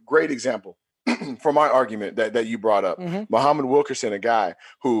 that was a great example. For my argument that you brought up. Muhammad Wilkerson, a guy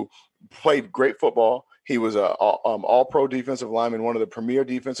who played great football. He was a all-pro defensive lineman, one of the premier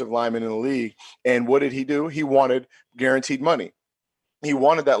defensive linemen in the league. And what did he do? He wanted guaranteed money. He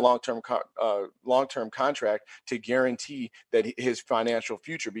wanted that long-term contract to guarantee that his financial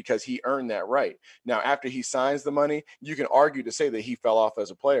future because he earned that right. Now, after he signs the money, you can argue to say that he fell off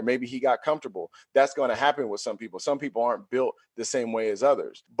as a player. Maybe he got comfortable. That's going to happen with some people. Some people aren't built the same way as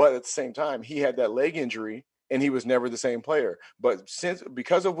others. But at the same time, he had that leg injury and he was never the same player. But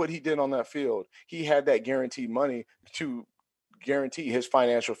because of what he did on that field, he had that guaranteed money to guarantee his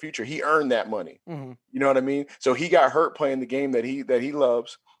financial future. He earned that money. You know what I mean? So he got hurt playing the game that he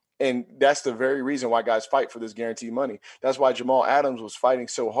loves. And that's the very reason why guys fight for this guaranteed money. That's why Jamal Adams was fighting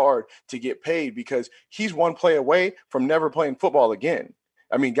so hard to get paid because he's one play away from never playing football again.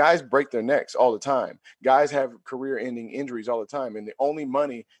 I mean, guys break their necks all the time. Guys have career-ending injuries all the time. And the only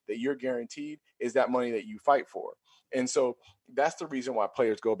money that you're guaranteed is that money that you fight for. And so that's the reason why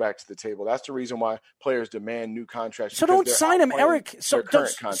players go back to the table. That's the reason why players demand new contracts. So don't sign him, Eric. So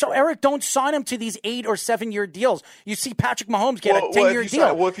Eric, don't sign him to these 8 or 7 year deals. You see Patrick Mahomes get a 10-year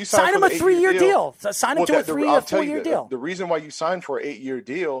deal. If you sign him a 3-year deal. Sign him to a 3 or 4-year deal. The reason why you sign for an 8-year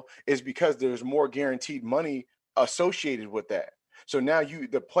deal is because there's more guaranteed money associated with that. So now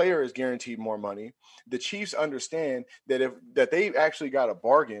the player is guaranteed more money. The Chiefs understand that they actually got a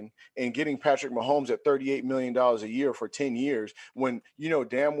bargain in getting Patrick Mahomes at $38 million a year for 10 years when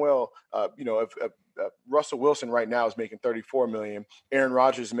damn well, if Russell Wilson right now is making $34 million. Aaron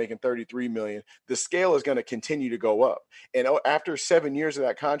Rodgers is making $33 million. The scale is going to continue to go up. And after 7 years of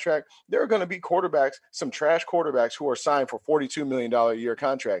that contract, there are going to be quarterbacks, some trash quarterbacks who are signed for $42 million a year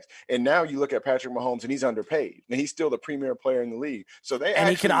contracts. And now you look at Patrick Mahomes and he's underpaid and he's still the premier player in the league. So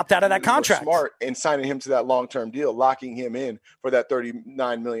he can opt out of that contract. Smart in signing him to that long-term deal, locking him in for that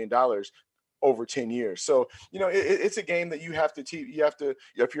 $39 million over 10 years. So, it's a game that you have to teach. You have to,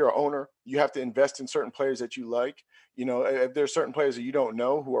 if you're an owner, you have to invest in certain players that you like. If there's certain players that you don't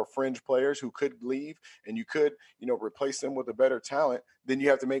know who are fringe players who could leave and you could, replace them with a better talent, then you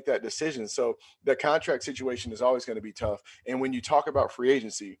have to make that decision. So the contract situation is always going to be tough. And when you talk about free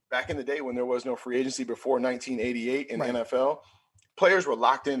agency, back in the day when there was no free agency before 1988 in the NFL, players were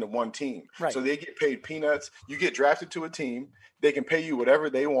locked into one team. Right. So they get paid peanuts. You get drafted to a team. They can pay you whatever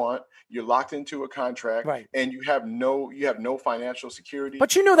they want. You're locked into a contract, and you have no financial security.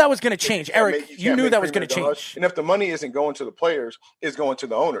 But you knew that was going to change, Eric. You knew that was going to change. And if the money isn't going to the players, it's going to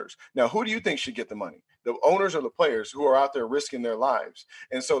the owners. Now, who do you think should get the money? The owners or the players who are out there risking their lives?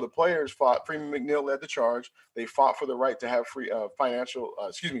 And so the players fought. Freeman McNeil led the charge. They fought for the right to have free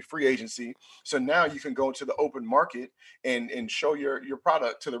agency. So now you can go into the open market and show your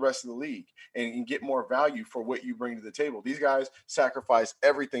product to the rest of the league and get more value for what you bring to the table. These guys sacrifice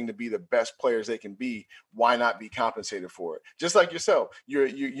everything to be the best players they can be. Why not be compensated for it? Just like yourself, you're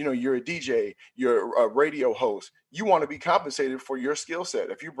a DJ, you're a radio host. You want to be compensated for your skill set.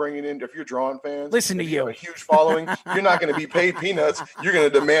 If you're drawing fans, listen to you. Have a huge following, you're not going to be paid peanuts. You're going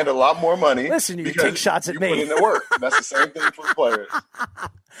to demand a lot more money. Listen to you. Take shots at me. You put in the work. That's the same thing for the players.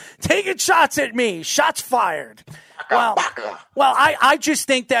 Taking shots at me. Shots fired. Well, I just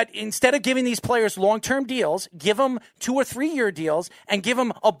think that instead of giving these players long-term deals, give them 2 or 3 year deals and give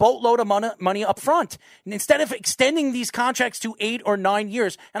them a boatload of money up front. And instead of extending these contracts to 8 or 9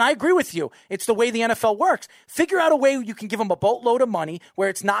 years, and I agree with you, it's the way the NFL works. Figure out a way where you can give them a boatload of money where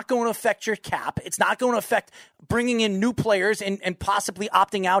it's not going to affect your cap. It's not going to affect bringing in new players and possibly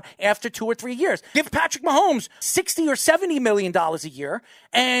opting out after 2 or 3 years. Give Patrick Mahomes $60 or $70 million a year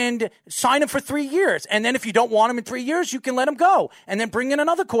and sign him for 3 years. And then if you don't want him in 3 years, you can let him go and then bring in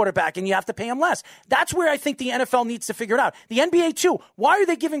another quarterback and you have to pay him less. That's where I think the NFL needs to figure it out. The NBA too. Why are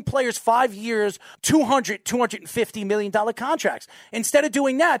they giving players 5 years, $250 million contracts? Instead of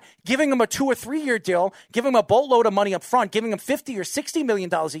doing that, giving them a 2 or 3 year deal, giving them a boatload of money up front, giving them $50 or $60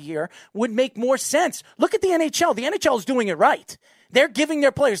 million a year would make more sense. Look at the NHL. The NHL is doing it right. They're giving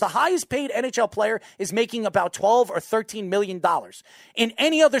their players, the highest paid NHL player is making about $12 or $13 million. In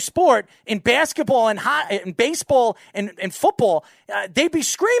any other sport, in basketball and in baseball and football, they'd be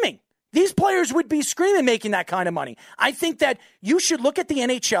screaming. These players would be screaming making that kind of money. I think that you should look at the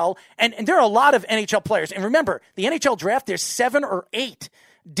NHL, and there are a lot of NHL players. And remember, the NHL draft, there's 7 or 8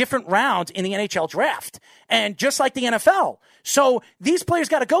 different rounds in the NHL draft. And just like the NFL. So these players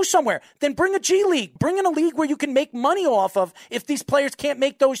got to go somewhere. Then bring a G League. Bring in a league where you can make money off of if these players can't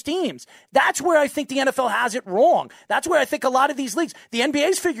make those teams. That's where I think the NFL has it wrong. That's where I think a lot of these leagues, the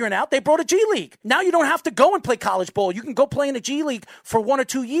NBA's figuring out, they brought a G League. Now you don't have to go and play college ball. You can go play in a G League for 1 or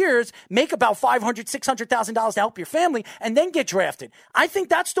 2 years, make about $500,000, $600,000 to help your family, and then get drafted. I think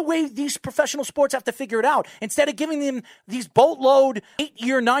that's the way these professional sports have to figure it out. Instead of giving them these boatload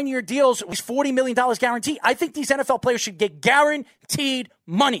 8-year, 9-year deals with $40 million guarantee, I think these NFL players should get guaranteed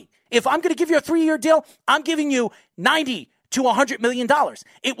money. If I'm going to give you a 3-year deal, I'm giving you $90 to $100 million.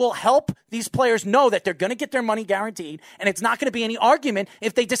 It will help these players know that they're going to get their money guaranteed, and it's not going to be any argument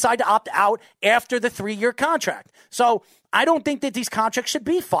if they decide to opt out after the 3-year contract. So I don't think that these contracts should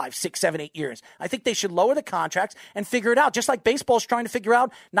be 5, 6, 7, 8 years. I think they should lower the contracts and figure it out, just like baseball's trying to figure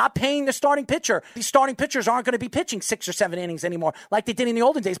out not paying the starting pitcher. These starting pitchers aren't going to be pitching 6 or 7 innings anymore like they did in the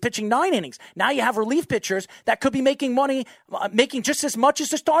olden days, pitching 9 innings. Now you have relief pitchers that could be making money, making just as much as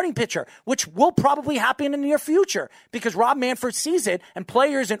the starting pitcher, which will probably happen in the near future because Rob Manfred sees it and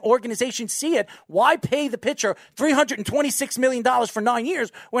players and organizations see it. Why pay the pitcher $326 million for 9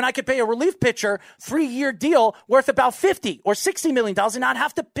 years when I could pay a relief pitcher 3-year deal worth about $50 or $60 million and not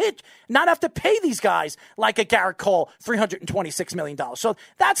have to pay these guys like a Garrett Cole $326 million. So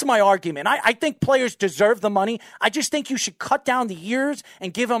that's my argument. I think players deserve the money. I just think you should cut down the years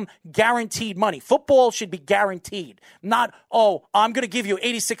and give them guaranteed money. Football should be guaranteed. Not, I'm going to give you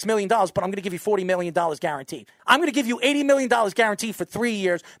 $86 million, but I'm going to give you $40 million guaranteed. I'm going to give you $80 million guaranteed for 3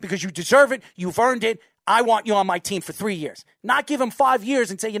 years because you deserve it. You've earned it. I want you on my team for 3 years. Not give them 5 years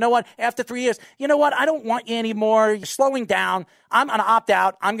and say, you know what, after 3 years, you know what, I don't want you anymore. You're slowing down. I'm going to opt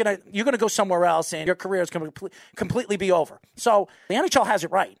out. You're going to go somewhere else and your career is going to completely be over. So the NHL has it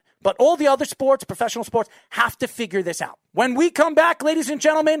right. But all the other sports, professional sports, have to figure this out. When we come back, ladies and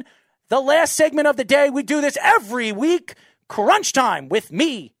gentlemen, the last segment of the day, we do this every week, Crunch Time with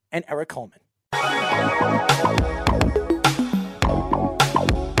me and Eric Coleman.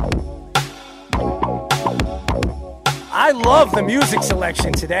 I love the music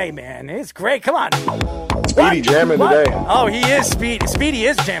selection today, man. It's great. Come on. Speedy jamming today. Oh, he is Speedy. Speedy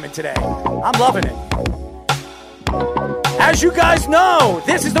is jamming today. I'm loving it. As you guys know,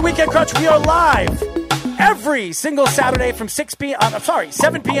 this is the Weekend Crunch. We are live every single Saturday from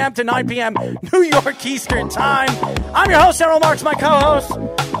 7 p.m. to 9 p.m. New York Eastern Time. I'm your host, Errol Marks, my co-host,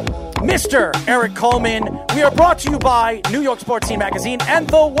 Mr. Eric Coleman. We are brought to you by New York Sports Scene Magazine and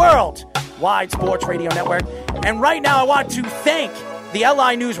the Worldwide Sports Radio Network. And right now I want to thank the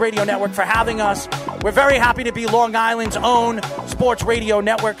LI News Radio Network for having us. We're very happy to be Long Island's own sports radio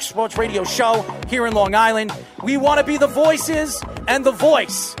network, sports radio show here in Long Island. We want to be the voices and the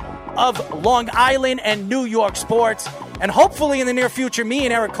voice of Long Island and New York sports. And hopefully in the near future, me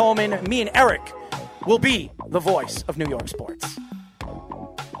and Eric will be the voice of New York sports.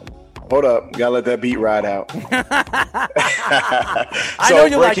 Hold up. Gotta let that beat ride out. I know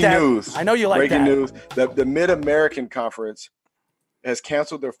you like that. News. I know you like that. Breaking news. The Mid-American Conference has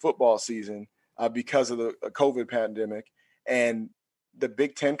canceled their football season because of the COVID pandemic. And the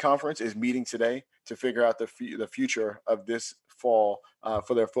Big Ten Conference is meeting today to figure out the future of this fall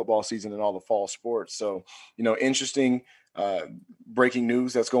for their football season and all the fall sports. So, interesting breaking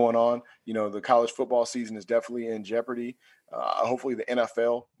news that's going on. The college football season is definitely in jeopardy. Hopefully the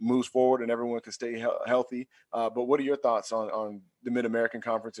NFL moves forward and everyone can stay healthy. But what are your thoughts on the Mid-American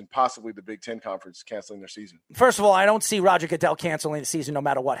Conference and possibly the Big Ten Conference canceling their season? First of all, I don't see Roger Goodell canceling the season no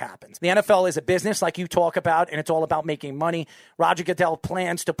matter what happens. The NFL is a business like you talk about, and it's all about making money. Roger Goodell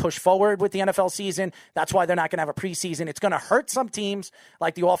plans to push forward with the NFL season. That's why they're not going to have a preseason. It's going to hurt some teams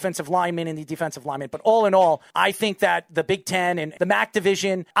like the offensive linemen and the defensive linemen. But all in all, I think that the Big Ten and the MAC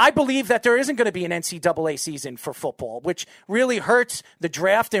division, I believe that there isn't going to be an NCAA season for football, which really hurts the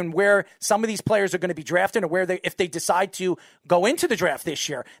draft and where some of these players are going to be drafted, or if they decide to go into the draft this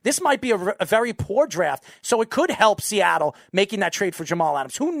year. This might be a very poor draft, so it could help Seattle making that trade for Jamal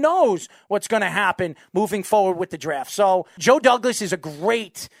Adams. Who knows what's going to happen moving forward with the draft? So Joe Douglas is a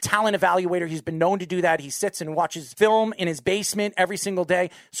great talent evaluator. He's been known to do that. He sits and watches film in his basement every single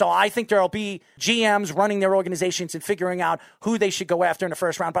day. So I think there'll be GMs running their organizations and figuring out who they should go after in the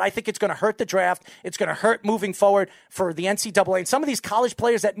first round. But I think it's going to hurt the draft. It's going to hurt moving forward for the NCAA. And some of these college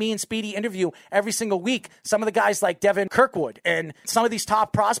players that me and Speedy interview every single week, some of the guys like Devin Kirkwood and some of these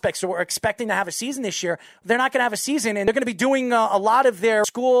top prospects who are expecting to have a season this year, they're not going to have a season, and they're going to be doing a lot of their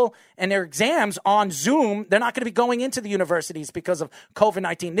school and their exams on Zoom. They're not going to be going into the universities because of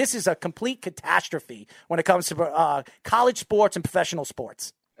COVID-19. This is a complete catastrophe when it comes to college sports and professional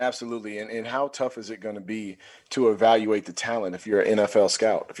sports. Absolutely. And how tough is it going to be to evaluate the talent if you're an NFL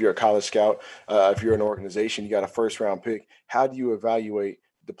scout, if you're a college scout, if you're an organization, you got a first-round pick. How do you evaluate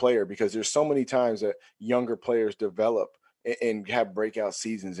the player? Because there's so many times that younger players develop and have breakout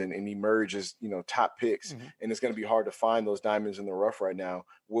seasons and emerge as, top picks. Mm-hmm. And it's going to be hard to find those diamonds in the rough right now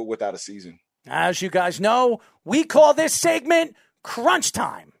without a season. As you guys know, we call this segment Crunch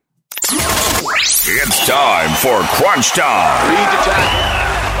Time. It's time for Crunch Time. Read the tackle.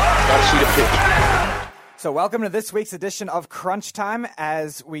 Got to see the pitch. So welcome to this week's edition of Crunch Time.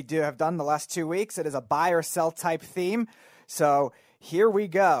 As we have done the last 2 weeks, it is a buy or sell type theme. So here we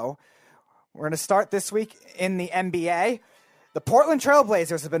go. We're going to start this week in the NBA. The Portland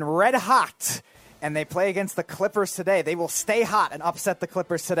Trailblazers have been red hot, and they play against the Clippers today. They will stay hot and upset the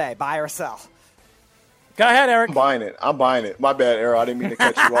Clippers today. Buy or sell? Go ahead, Eric. I'm buying it. My bad, Errol. I didn't mean to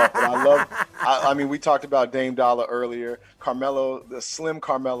cut you off, but I mean, we talked about Dame Dollar earlier. Carmelo, the slim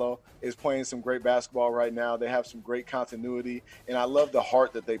Carmelo, is playing some great basketball right now. They have some great continuity, and I love the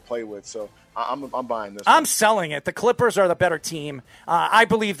heart that they play with. So I'm buying this. I'm selling it. The Clippers are the better team. I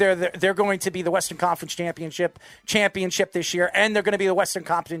believe they're going to be the Western Conference championship this year, and they're going to be the Western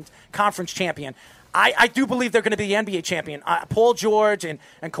Conference champion. I do believe they're going to be the NBA champion. Paul George and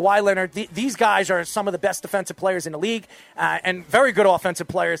Kawhi Leonard, these guys are some of the best defensive players in the league and very good offensive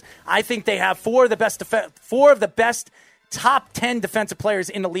players. I think they have four of the best top 10 defensive players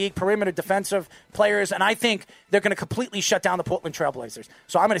in the league, perimeter defensive players, and I think they're going to completely shut down the Portland Trailblazers.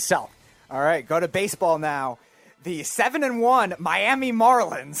 So I'm going to sell. All right, go to baseball now. The 7-1 Miami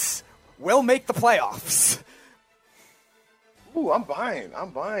Marlins will make the playoffs. Ooh, I'm buying.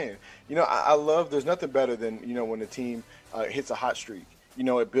 I love, there's nothing better than, when a team hits a hot streak.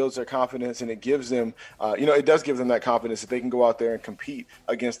 It builds their confidence, and it gives them, it does give them that confidence that they can go out there and compete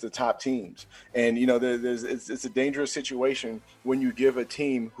against the top teams. And, it's a dangerous situation when you give a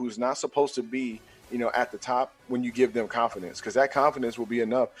team who's not supposed to be, at the top, when you give them confidence, because that confidence will be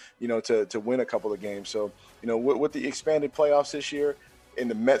enough, to win a couple of games. So, with the expanded playoffs this year and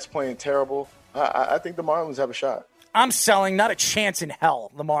the Mets playing terrible, I think the Marlins have a shot. I'm selling. Not a chance in hell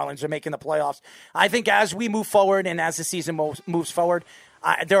the Marlins are making the playoffs. I think as we move forward and as the season moves forward,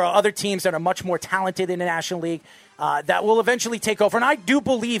 There are other teams that are much more talented in the National League that will eventually take over. And I do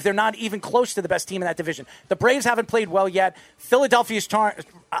believe they're not even close to the best team in that division. The Braves haven't played well yet. Philadelphia's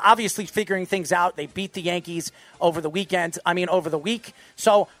obviously figuring things out. They beat the Yankees over the week.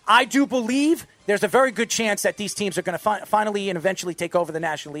 So I do believe there's a very good chance that these teams are going to finally and eventually take over the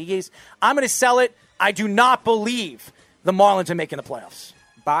National League East. I'm going to sell it. I do not believe the Marlins are making the playoffs.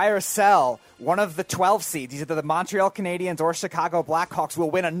 Buy or sell, one of the 12 seeds, either the Montreal Canadiens or Chicago Blackhawks, will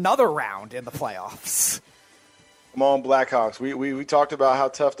win another round in the playoffs. Come on, Blackhawks. We talked about how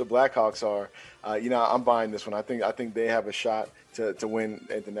tough the Blackhawks are. I'm buying this one. I think they have a shot to win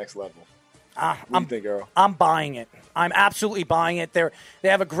at the next level. What do you think, Earl? I'm buying it. I'm absolutely buying it. They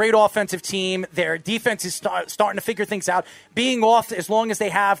have a great offensive team. Their defense is starting to figure things out. Being off as long as they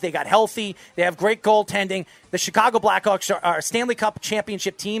got healthy. They have great goaltending. The Chicago Blackhawks are a Stanley Cup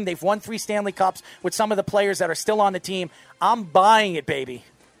championship team. They've won 3 Stanley Cups with some of the players that are still on the team. I'm buying it, baby.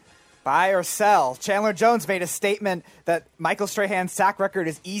 Buy or sell. Chandler Jones made a statement that Michael Strahan's sack record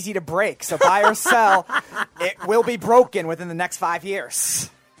is easy to break. So buy or sell, it will be broken within the next 5 years.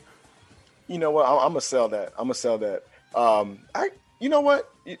 You know what? I'm gonna sell that. I'm gonna sell that. You know what?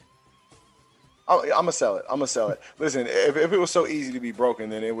 I'm gonna sell it. Listen, if it was so easy to be broken,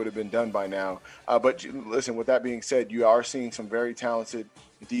 then it would have been done by now. But listen, with that being said, you are seeing some very talented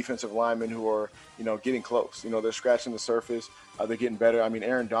defensive linemen who are, getting close. They're scratching the surface. They're getting better. I mean,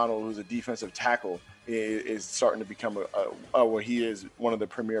 Aaron Donald, who's a defensive tackle, is starting to become he is one of the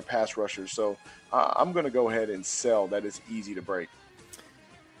premier pass rushers. So I'm going to go ahead and sell that it's easy to break.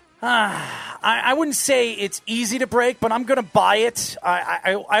 I wouldn't say it's easy to break, but I'm going to buy it.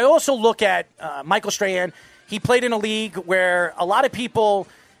 I also look at Michael Strahan. He played in a league where a lot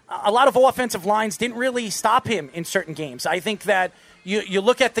of offensive lines didn't really stop him in certain games. I think that you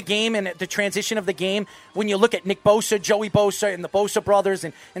look at the game and the transition of the game, when you look at Nick Bosa, Joey Bosa, and the Bosa brothers,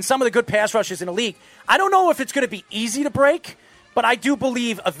 and some of the good pass rushers in the league, I don't know if it's going to be easy to break, but I do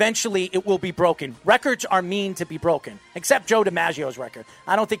believe eventually it will be broken. Records are mean to be broken, except Joe DiMaggio's record.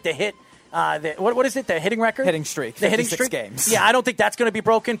 I don't think the hit, what is it, the hitting record? Hitting streak. The hitting streak? Games. Yeah, I don't think that's going to be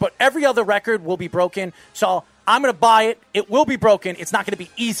broken, but every other record will be broken. So I'm going to buy it. It will be broken. It's not going to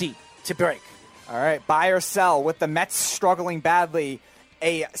be easy to break. All right, buy or sell. With the Mets struggling badly,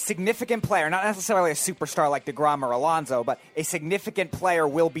 a significant player, not necessarily a superstar like DeGrom or Alonso, but a significant player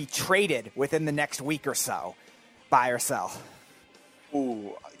will be traded within the next week or so. Buy or sell.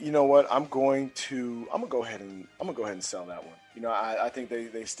 Ooh, you know what? I'm gonna go ahead and sell that one. I think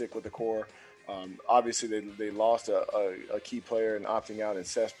they stick with the core. Obviously, they lost a key player in opting out in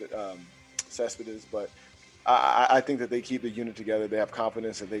Cespedes, but I think that they keep the unit together. They have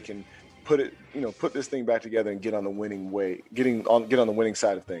confidence that they can put this thing back together and get on the winning way, get on the winning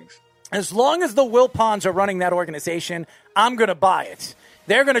side of things. As long as the Wilpons are running that organization, I'm going to buy it.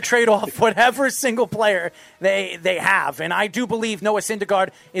 They're going to trade off whatever single player they have. And I do believe Noah Syndergaard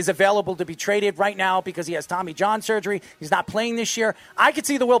is available to be traded right now because he has Tommy John surgery. He's not playing this year. I could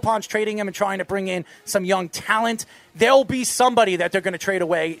see the Wilpons trading him and trying to bring in some young talent. There'll be somebody that they're going to trade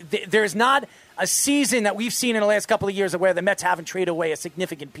away. There's not a season that we've seen in the last couple of years where the Mets haven't traded away a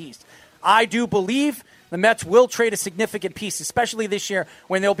significant piece. I do believe the Mets will trade a significant piece, especially this year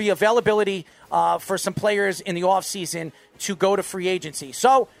when there'll be availability for some players in the offseason to go to free agency.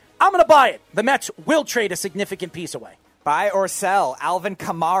 So I'm going to buy it. The Mets will trade a significant piece away. Buy or sell. Alvin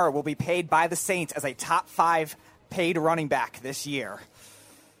Kamara will be paid by the Saints as a top 5 paid running back this year.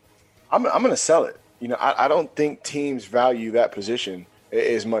 I'm going to sell it. I don't think teams value that position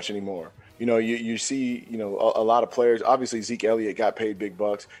as much anymore. You see, a lot of players. Obviously, Zeke Elliott got paid big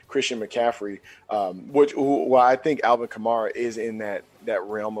bucks. Christian McCaffrey, well, I think Alvin Kamara is in that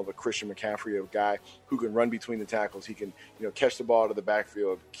realm of a Christian McCaffrey, a guy who can run between the tackles. He can, catch the ball out of the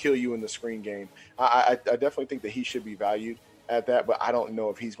backfield, kill you in the screen game. I definitely think that he should be valued at that, but I don't know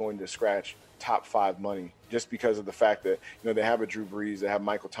if he's going to scratch top 5 money just because of the fact that, they have a Drew Brees, they have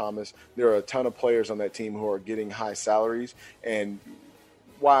Michael Thomas. There are a ton of players on that team who are getting high salaries, and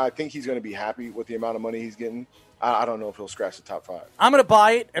while I think he's going to be happy with the amount of money he's getting, I don't know if he'll scratch the top 5. I'm going to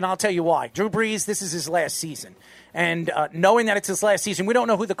buy it, and I'll tell you why. Drew Brees, this is his last season. And knowing that it's his last season, we don't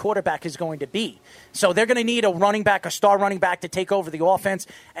know who the quarterback is going to be. So they're going to need a star running back to take over the offense.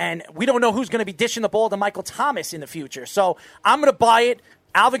 And we don't know who's going to be dishing the ball to Michael Thomas in the future. So I'm going to buy it.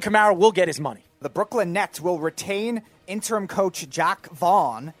 Alvin Kamara will get his money. The Brooklyn Nets will retain interim coach Jacques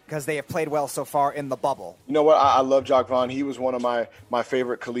Vaughn because they have played well so far in the bubble. You know what? I love Jacques Vaughn. He was one of my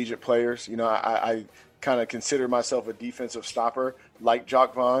favorite collegiate players. I kind of consider myself a defensive stopper like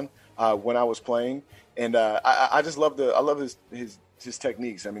Jacques Vaughn when I was playing. And I just love his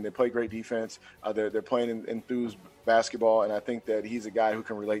techniques. I mean, they play great defense. They're playing enthused basketball, and I think that he's a guy who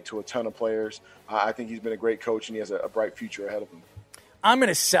can relate to a ton of players. I think he's been a great coach, and he has a bright future ahead of him. I'm going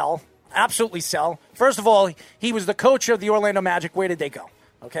to sell, absolutely sell. First of all, he was the coach of the Orlando Magic. Where did they go?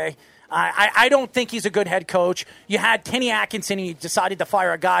 Okay? I don't think he's a good head coach. You had Kenny Atkinson, and you decided to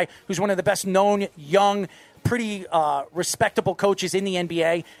fire a guy who's one of the best known young, pretty respectable coaches in the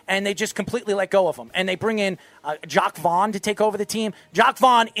NBA, and they just completely let go of him. And they bring in Jacques Vaughn to take over the team. Jacques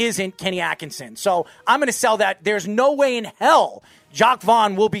Vaughn isn't Kenny Atkinson. So I'm going to sell that. There's no way in hell Jacques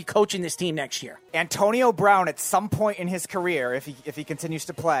Vaughn will be coaching this team next year. Antonio Brown, at some point in his career, if he continues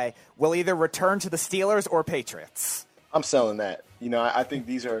to play, will either return to the Steelers or Patriots. I'm selling that. I think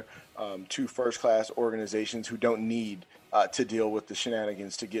these are two first-class organizations who don't need to deal with the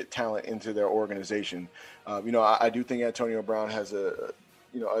shenanigans to get talent into their organization. I do think Antonio Brown has a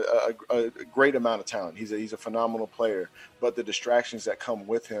great amount of talent. He's a phenomenal player, but the distractions that come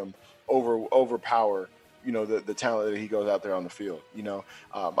with him overpower the talent that he goes out there on the field.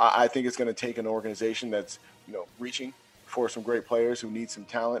 I think it's going to take an organization that's reaching for some great players who need some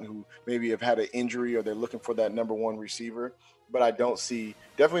talent, who maybe have had an injury or they're looking for that number one receiver. But I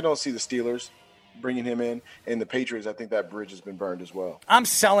definitely don't see the Steelers bringing him in, and the Patriots. I think that bridge has been burned as well. I'm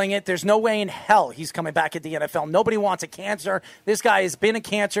selling it. There's no way in hell he's coming back at the NFL. Nobody wants a cancer. This guy has been a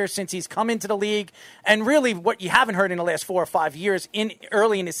cancer since he's come into the league. And really, what you haven't heard in the last 4 or 5 years,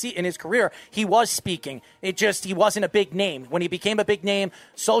 early in his career, he was speaking. He wasn't a big name. When he became a big name,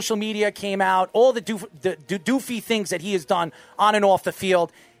 social media came out, all the doofy things that he has done on and off the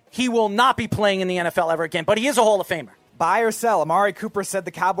field. He will not be playing in the NFL ever again, but he is a Hall of Famer. Buy or sell. Amari Cooper said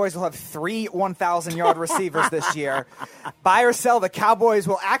the Cowboys will have 3 1,000-yard receivers this year. Buy or sell, the Cowboys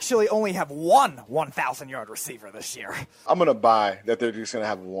will actually only have 1 1,000-yard receiver this year. I'm going to buy that they're just going to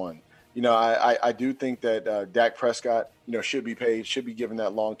have one. I do think that Dak Prescott, should be paid, should be given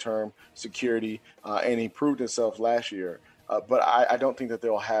that long-term security, and he proved himself last year. But I don't think that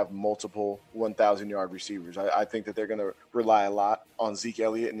they'll have multiple 1,000-yard receivers. I think that they're going to rely a lot on Zeke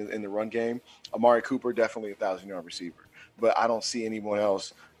Elliott in the run game. Amari Cooper, definitely a 1,000-yard receiver. But I don't see anyone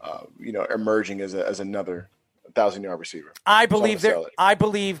else, emerging as another 1,000-yard receiver. I believe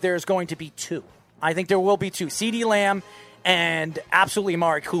there's going to be 2. I think there will be 2. CeeDee Lamb and absolutely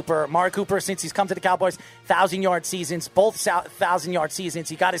Amari Cooper. Amari Cooper, since he's come to the Cowboys, 1,000-yard seasons, both 1,000-yard seasons.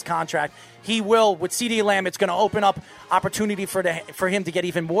 He got his contract. He will, with CeeDee Lamb, it's going to open up opportunity for him to get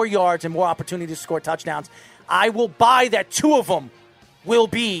even more yards and more opportunity to score touchdowns. I will buy that 2 of them will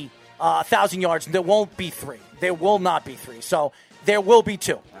be 1,000 yards. There won't be 3. There will not be 3. So there will be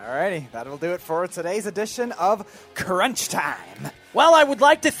 2. All righty. That'll do it for today's edition of Crunch Time. Well, I would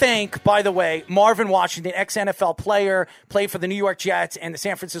like to thank, by the way, Marvin Washington, ex-NFL player, played for the New York Jets and the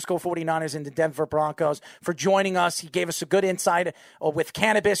San Francisco 49ers and the Denver Broncos, for joining us. He gave us a good insight with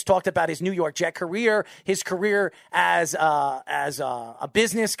cannabis, talked about his New York Jet career, his career as a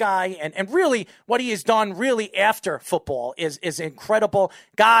business guy, and really what he has done really after football is incredible.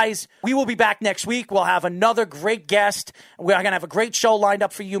 Guys, we will be back next week. We'll have another great guest. We're going to have a great show lined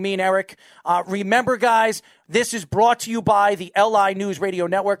up for you, me and Eric. Remember, guys, this is brought to you by the LI News Radio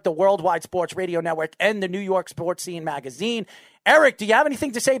Network, the Worldwide Sports Radio Network, and the New York Sports Scene magazine. Eric, do you have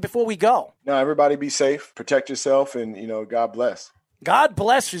anything to say before we go? No, everybody be safe, protect yourself, and, God bless. God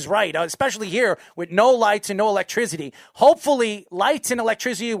bless is right, especially here with no lights and no electricity. Hopefully, lights and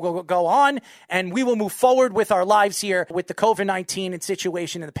electricity will go on, and we will move forward with our lives here with the COVID-19 and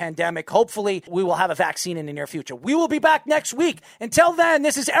situation and the pandemic. Hopefully, we will have a vaccine in the near future. We will be back next week. Until then,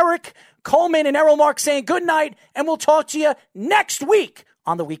 this is Eric Coleman and Errol Marks saying good night, and we'll talk to you next week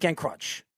on the Weekend Crunch.